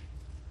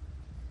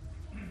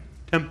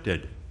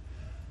tempted.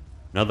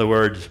 In other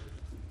words,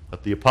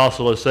 what the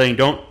apostle is saying,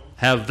 don't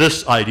have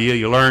this idea.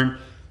 You learn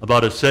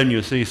about a sin,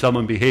 you see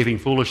someone behaving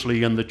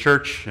foolishly in the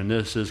church, and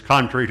this is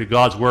contrary to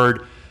God's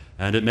word,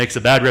 and it makes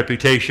a bad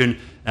reputation,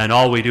 and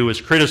all we do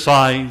is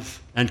criticize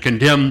and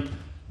condemn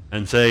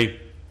and say,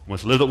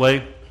 wants to live that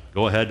way?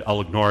 Go ahead,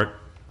 I'll ignore it.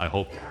 I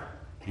hope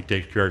he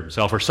takes care of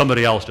himself, or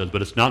somebody else does,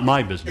 but it's not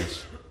my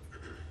business.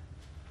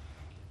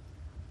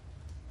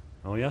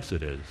 Oh, yes,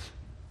 it is.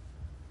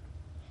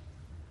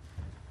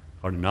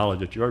 According to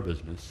knowledge, it's your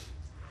business.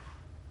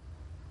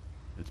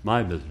 It's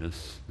my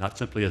business, not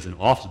simply as an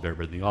office bearer,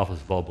 but in the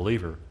office of all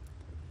believer,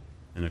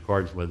 in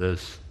accordance with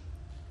this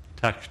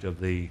text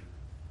of the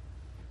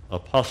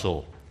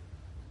apostle.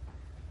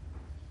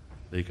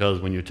 Because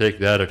when you take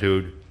the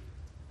attitude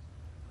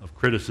of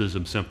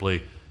criticism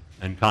simply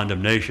and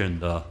condemnation,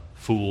 the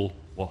fool,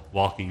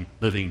 walking,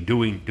 living,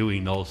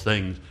 doing those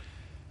things,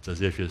 it's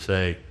as if you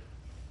say,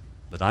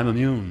 but I'm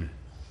immune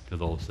to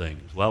those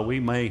things. Well, we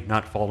may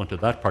not fall into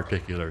that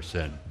particular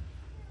sin,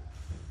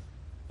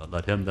 but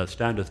let him that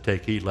standeth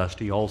take heed lest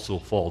he also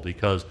fall,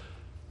 because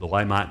though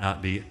I might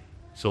not be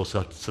so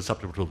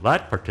susceptible to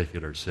that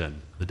particular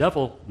sin, the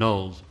devil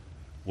knows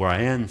where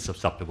I am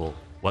susceptible,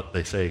 what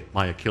they say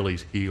my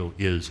Achilles heel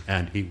is,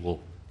 and he will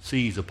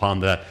seize upon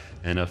that.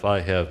 And if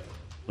I have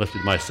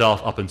lifted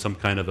myself up in some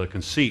kind of a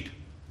conceit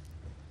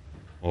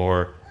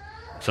or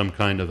some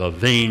kind of a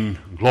vain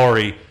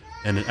glory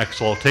and an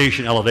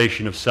exaltation,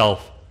 elevation of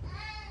self,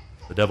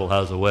 the devil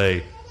has a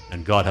way,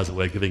 and God has a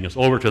way of giving us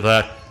over to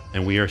that,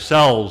 and we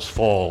ourselves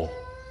fall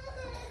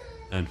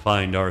and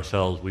find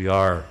ourselves we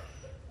are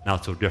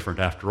not so different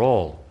after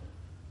all,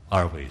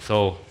 are we?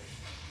 So,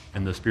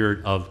 in the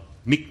spirit of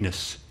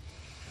meekness,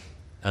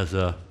 as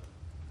a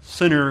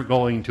sinner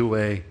going to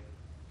a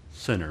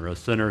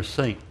sinner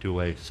saint to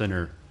a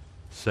sinner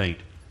saint,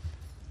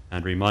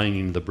 and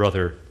reminding the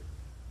brother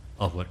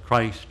of what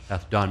Christ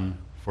hath done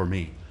for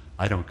me.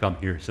 I don't come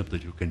here simply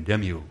to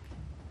condemn you.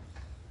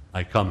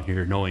 I come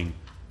here knowing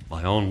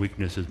my own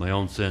weaknesses, my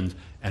own sins,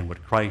 and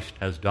what Christ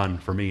has done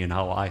for me, and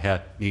how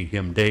I need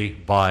him day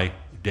by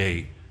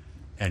day.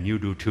 And you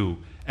do too.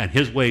 And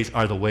his ways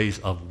are the ways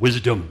of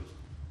wisdom.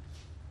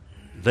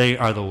 They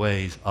are the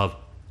ways of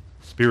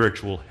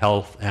spiritual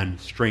health and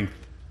strength,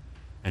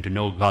 and to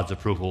know God's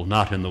approval,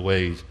 not in the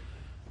ways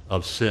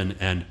of sin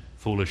and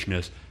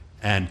foolishness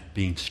and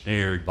being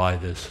snared by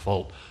this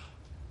fault.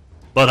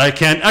 But I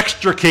can't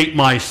extricate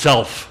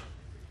myself.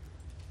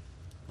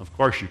 Of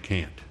course you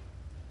can't.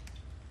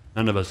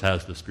 None of us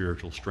has the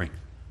spiritual strength.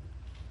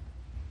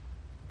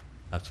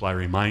 That's why I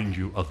remind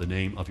you of the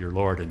name of your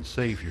Lord and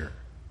Savior,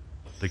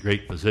 the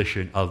great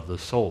physician of the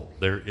soul.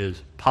 There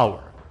is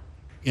power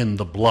in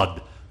the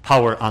blood,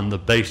 power on the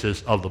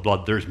basis of the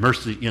blood. There's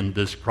mercy in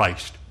this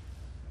Christ.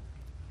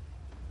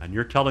 And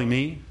you're telling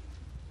me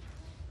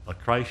a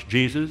Christ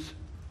Jesus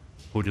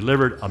who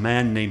delivered a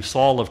man named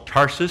Saul of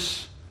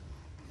Tarsus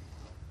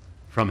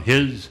from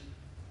his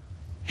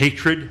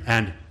hatred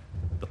and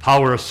the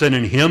power of sin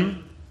in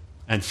him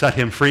and set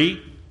him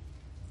free,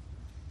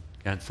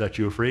 can't set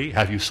you free?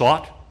 Have you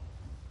sought?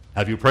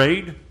 Have you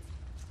prayed?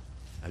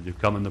 Have you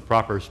come in the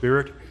proper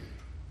spirit?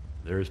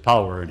 There is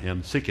power in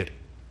him. Seek it.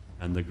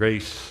 And the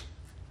grace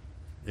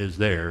is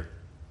there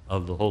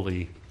of the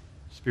Holy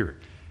Spirit.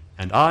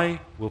 And I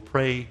will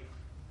pray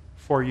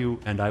for you,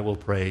 and I will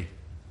pray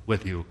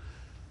with you,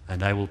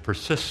 and I will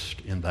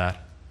persist in that.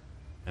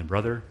 And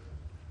brother,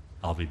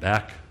 I'll be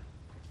back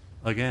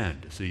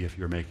again to see if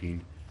you're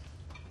making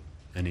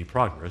any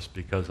progress,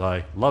 because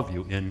I love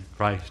you in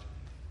Christ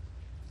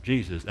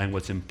Jesus. And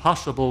what's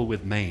impossible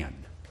with man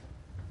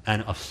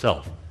and of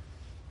self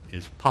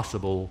is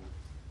possible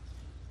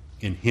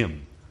in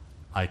him.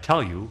 I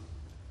tell you,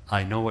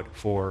 I know it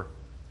for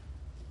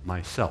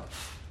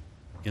myself.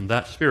 In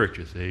that spirit,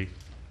 you see,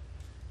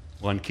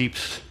 one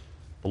keeps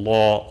the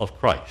law of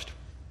Christ.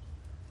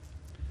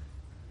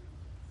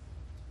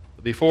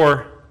 But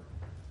before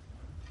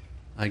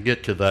I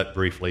get to that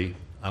briefly,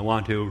 I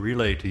want to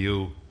relay to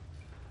you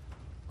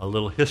a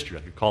little history.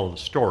 I could call it a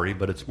story,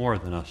 but it's more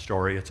than a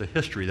story. It's a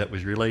history that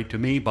was relayed to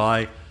me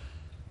by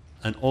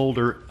an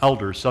older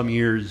elder some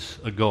years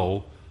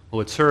ago who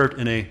had served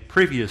in a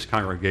previous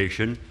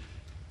congregation,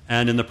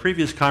 and in the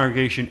previous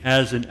congregation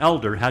as an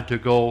elder had to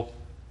go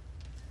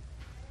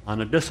on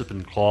a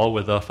discipline call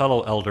with a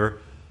fellow elder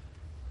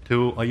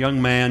to a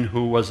young man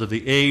who was of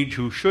the age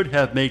who should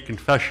have made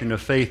confession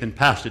of faith and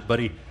passed it, but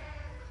he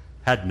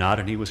had not,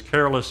 and he was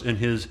careless in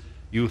his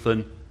youth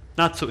and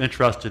not so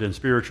interested in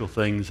spiritual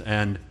things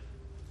and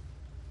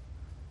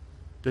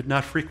did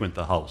not frequent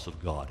the house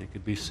of God. It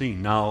could be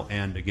seen now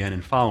and again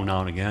and found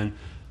now and again,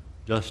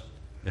 just,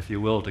 if you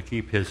will, to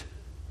keep his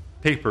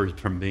papers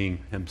from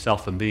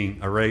being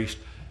erased,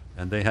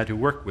 and they had to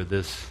work with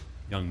this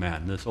young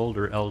man. This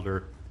older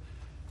elder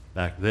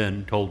back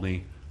then told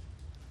me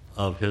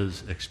of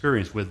his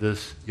experience with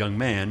this young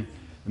man,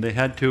 and they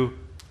had to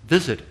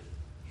visit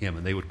him,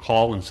 and they would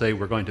call and say,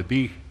 we're going to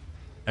be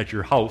at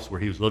your house, where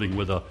he was living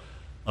with a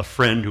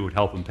friend who would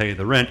help him pay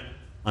the rent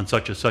on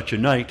such and such a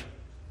night.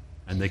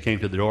 And they came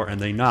to the door and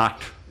they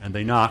knocked, and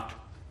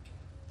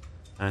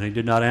he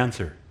did not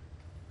answer.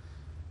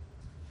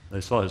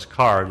 They saw his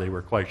card. They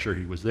were quite sure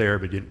he was there,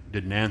 but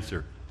didn't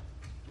answer.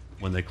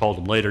 When they called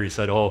him later, he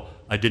said, oh,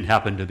 I didn't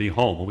happen to be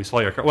home. Well, we saw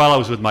your card. Well, I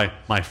was with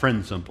my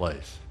friend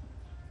someplace.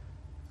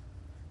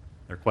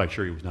 They're quite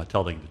sure he was not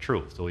telling the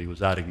truth, so he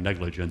was adding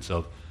negligence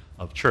of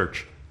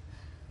church.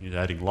 He was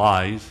adding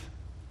lies,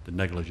 the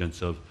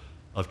negligence of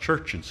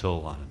church and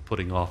so on, and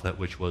putting off that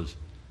which was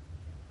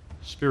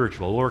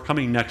spiritual. Well, we're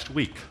coming next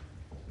week.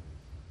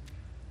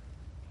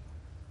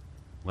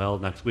 Well,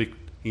 next week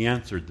he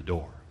answered the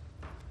door.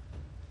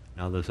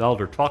 Now this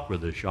elder talked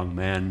with this young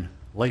man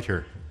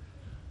later,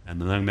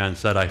 and the young man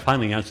said, I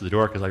finally answered the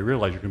door because I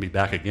realized you're going to be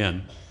back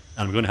again,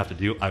 and I would have to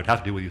deal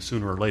with you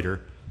sooner or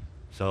later.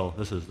 So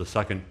this is the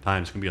second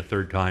time. It's going to be a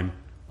third time.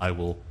 I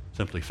will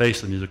simply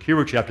face them. Hear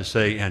what you have to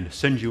say and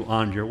send you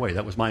on your way.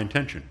 That was my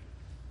intention.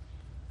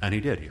 And he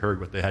did. He heard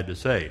what they had to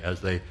say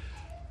as they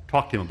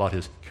talked to him about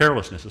his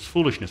carelessness, his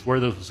foolishness, where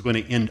this was going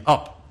to end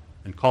up,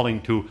 and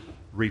calling to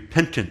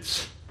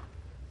repentance.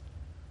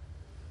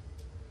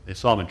 They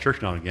saw him in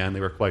church now and again.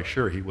 They were quite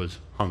sure he was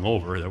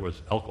hungover. There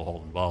was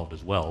alcohol involved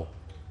as well.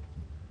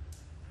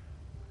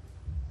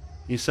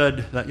 He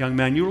said, that young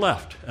man, you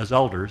left as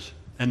elders,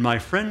 and my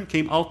friend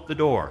came out the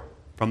door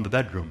from the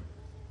bedroom,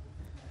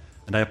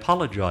 and I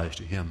apologized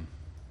to him.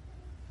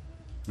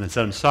 And I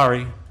said, I'm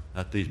sorry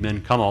that these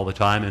men come all the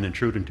time and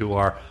intrude into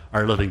our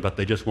living, but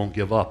they just won't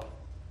give up.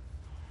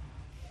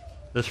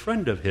 This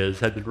friend of his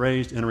had been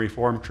raised in a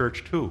Reformed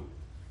church too,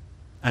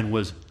 and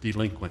was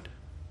delinquent.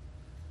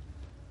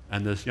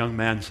 And this young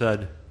man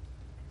said,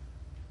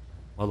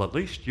 well, at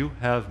least you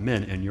have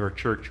men in your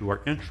church who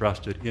are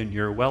interested in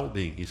your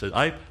well-being. He said,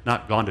 I've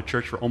not gone to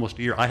church for almost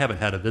a year. I haven't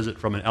had a visit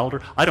from an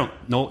elder. I don't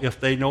know if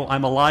they know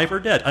I'm alive or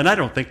dead, and I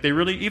don't think they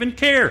really even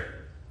care.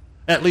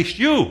 At least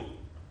you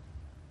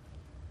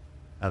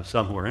have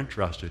some who are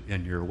interested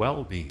in your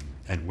well-being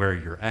and where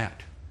you're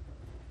at.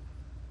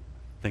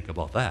 Think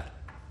about that.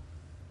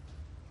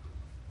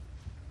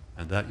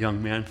 And that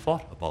young man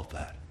thought about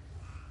that.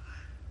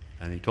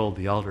 And he told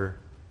the elder,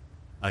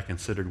 I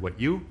considered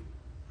what you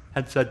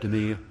had said to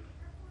me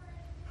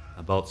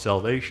about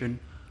salvation,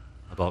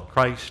 about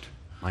Christ,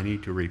 my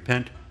need to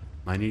repent,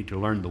 my need to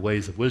learn the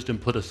ways of wisdom,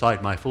 put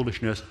aside my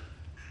foolishness,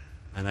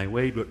 and I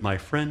weighed what my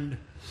friend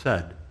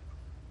said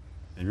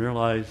and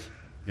realized,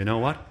 you know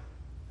what?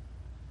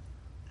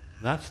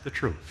 That's the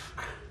truth.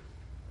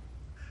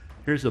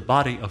 Here's a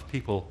body of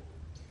people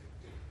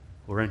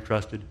who are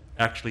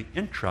actually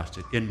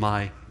interested in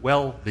my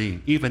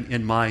well-being, even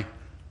in my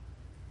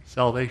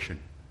salvation.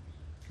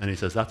 And he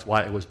says, that's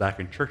why I was back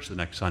in church the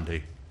next Sunday.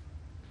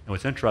 And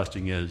what's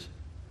interesting is,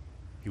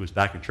 he was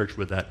back in church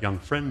with that young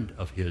friend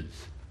of his.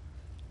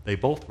 They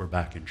both were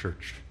back in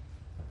church,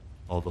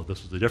 although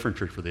this was a different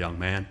church for the young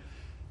man.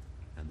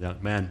 And the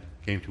young man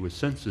came to his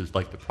senses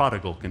like the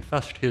prodigal,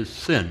 confessed his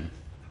sin,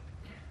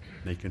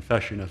 made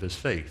confession of his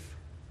faith.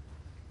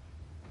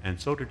 And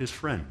so did his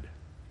friend,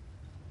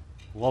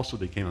 who also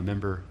became a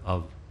member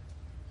of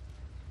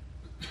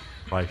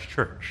Christ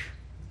Church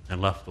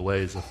and left the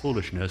ways of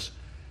foolishness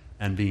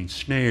and being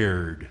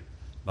snared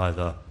by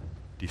the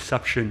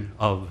deception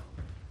of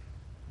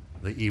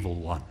the evil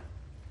one.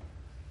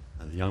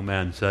 And the young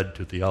man said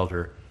to the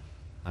elder,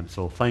 I'm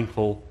so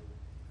thankful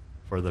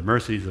for the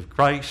mercies of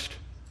Christ,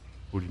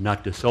 who did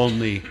not disown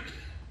me,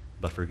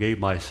 but forgave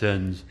my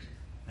sins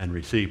and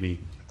received me,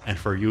 and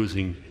for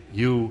using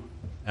you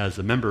as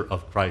a member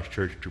of Christ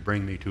Church to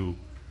bring me to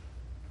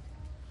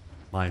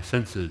my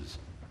senses.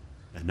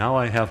 And now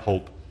I have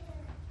hope,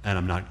 and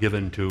I'm not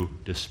given to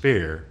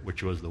despair,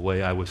 which was the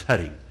way I was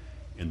heading,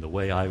 in the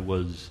way I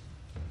was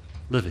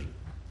living.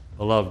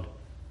 Beloved,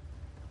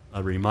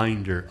 a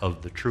reminder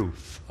of the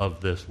truth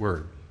of this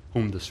word,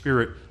 whom the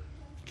Spirit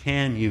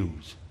can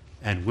use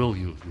and will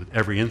use with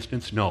every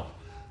instance. No,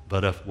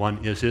 But if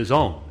one is his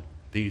own,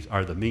 these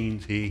are the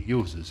means he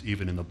uses,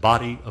 even in the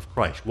body of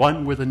Christ,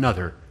 one with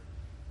another,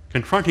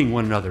 confronting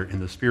one another in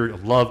the spirit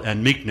of love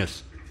and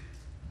meekness,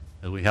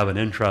 as we have an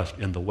interest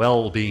in the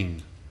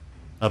well-being,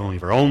 not only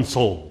of our own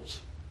souls,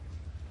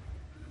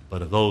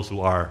 but of those who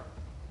are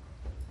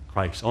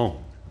Christ's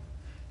own.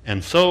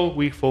 And so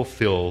we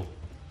fulfill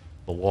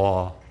the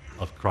law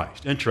of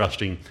Christ.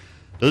 Interesting.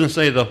 It doesn't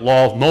say the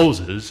law of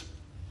Moses,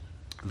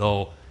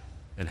 though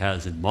it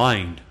has in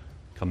mind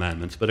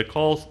commandments, but it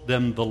calls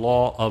them the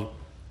law of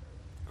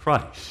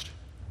Christ.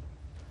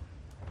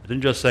 It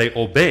didn't just say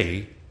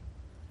obey,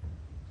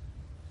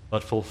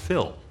 but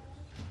fulfill.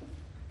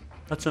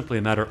 Not simply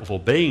a matter of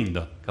obeying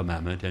the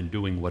commandment and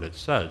doing what it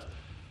says,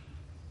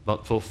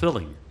 but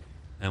fulfilling.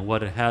 And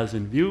what it has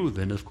in view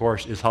then, of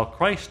course, is how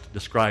Christ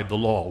described the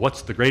law.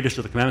 What's the greatest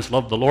of the commandments?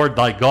 Love the Lord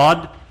thy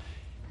God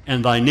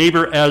and thy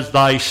neighbor as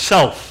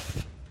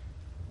thyself.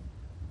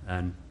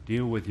 And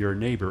deal with your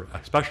neighbor,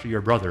 especially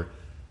your brother,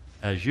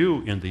 as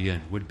you, in the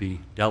end, would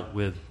be dealt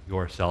with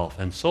yourself.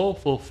 And so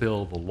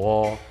fulfill the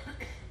law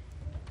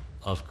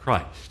of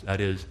Christ. That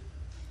is,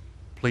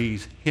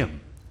 please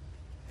him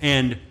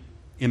and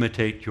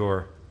imitate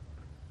your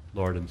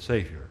Lord and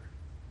Savior.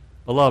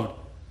 Beloved,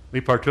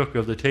 we partook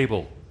of the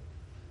table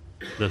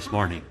this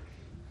morning.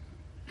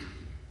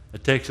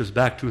 It takes us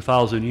back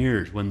 2,000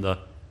 years when the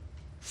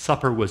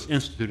supper was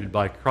instituted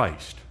by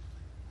Christ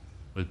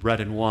with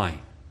bread and wine.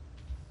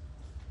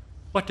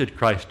 What did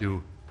Christ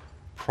do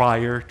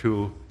prior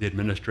to the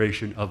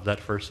administration of that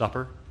first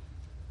supper?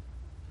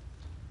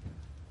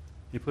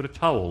 He put a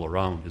towel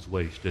around his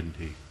waist, didn't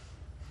he?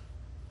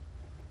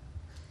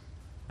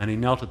 And he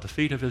knelt at the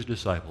feet of his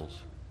disciples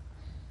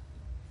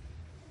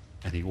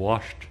and he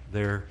washed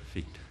their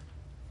feet.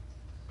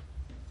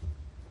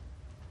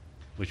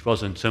 Which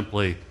wasn't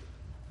simply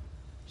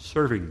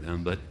serving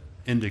them, but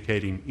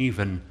indicating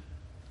even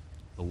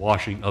the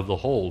washing of the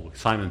whole.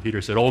 Simon Peter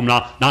said, "Oh,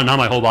 not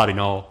my whole body.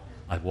 No,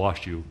 I've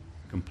washed you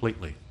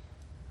completely."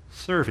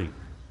 Serving.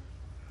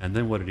 And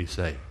then what did he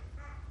say?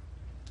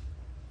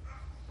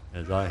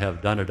 "As I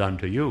have done it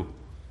unto you,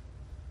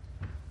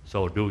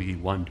 so do ye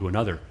one to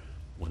another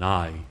when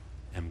I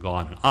am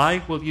gone. And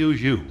I will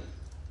use you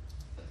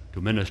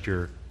to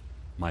minister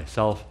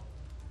myself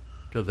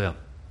to them."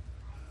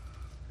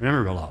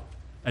 Remember, beloved,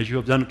 as you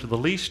have done it to the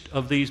least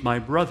of these my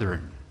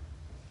brethren,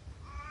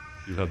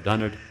 you have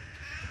done it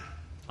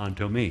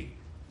unto me.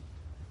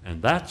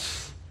 And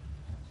that's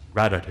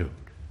gratitude.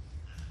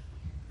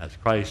 As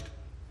Christ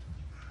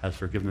has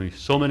forgiven me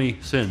so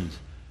many sins,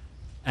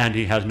 and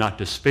he has not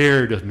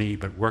despaired of me,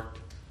 but worked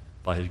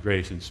by his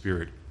grace and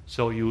Spirit.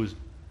 So use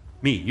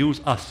me,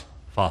 use us,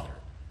 Father,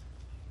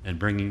 in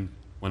bringing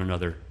one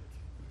another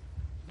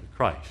to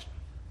Christ.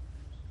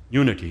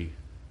 Unity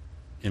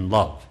in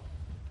love.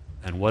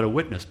 And what a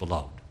witness,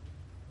 beloved,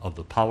 of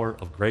the power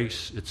of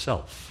grace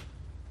itself.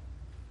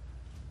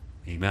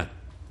 Amen.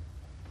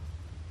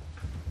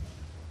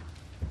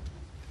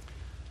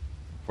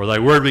 For thy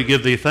word we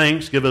give thee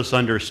thanks. Give us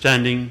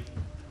understanding.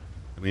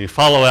 And we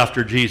follow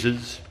after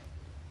Jesus.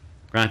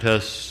 Grant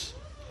us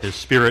his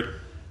Spirit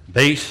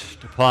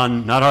based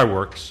upon not our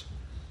works,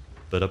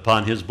 but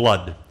upon his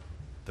blood,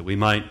 that we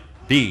might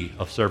be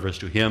of service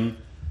to him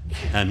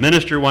and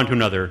minister one to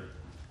another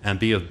and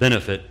be of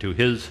benefit to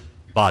his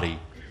body,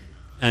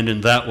 and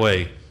in that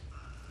way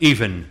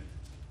even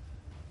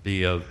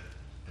be of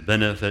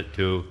benefit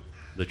to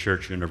the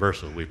Church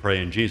Universal. We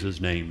pray in Jesus'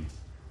 name,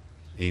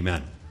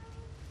 amen.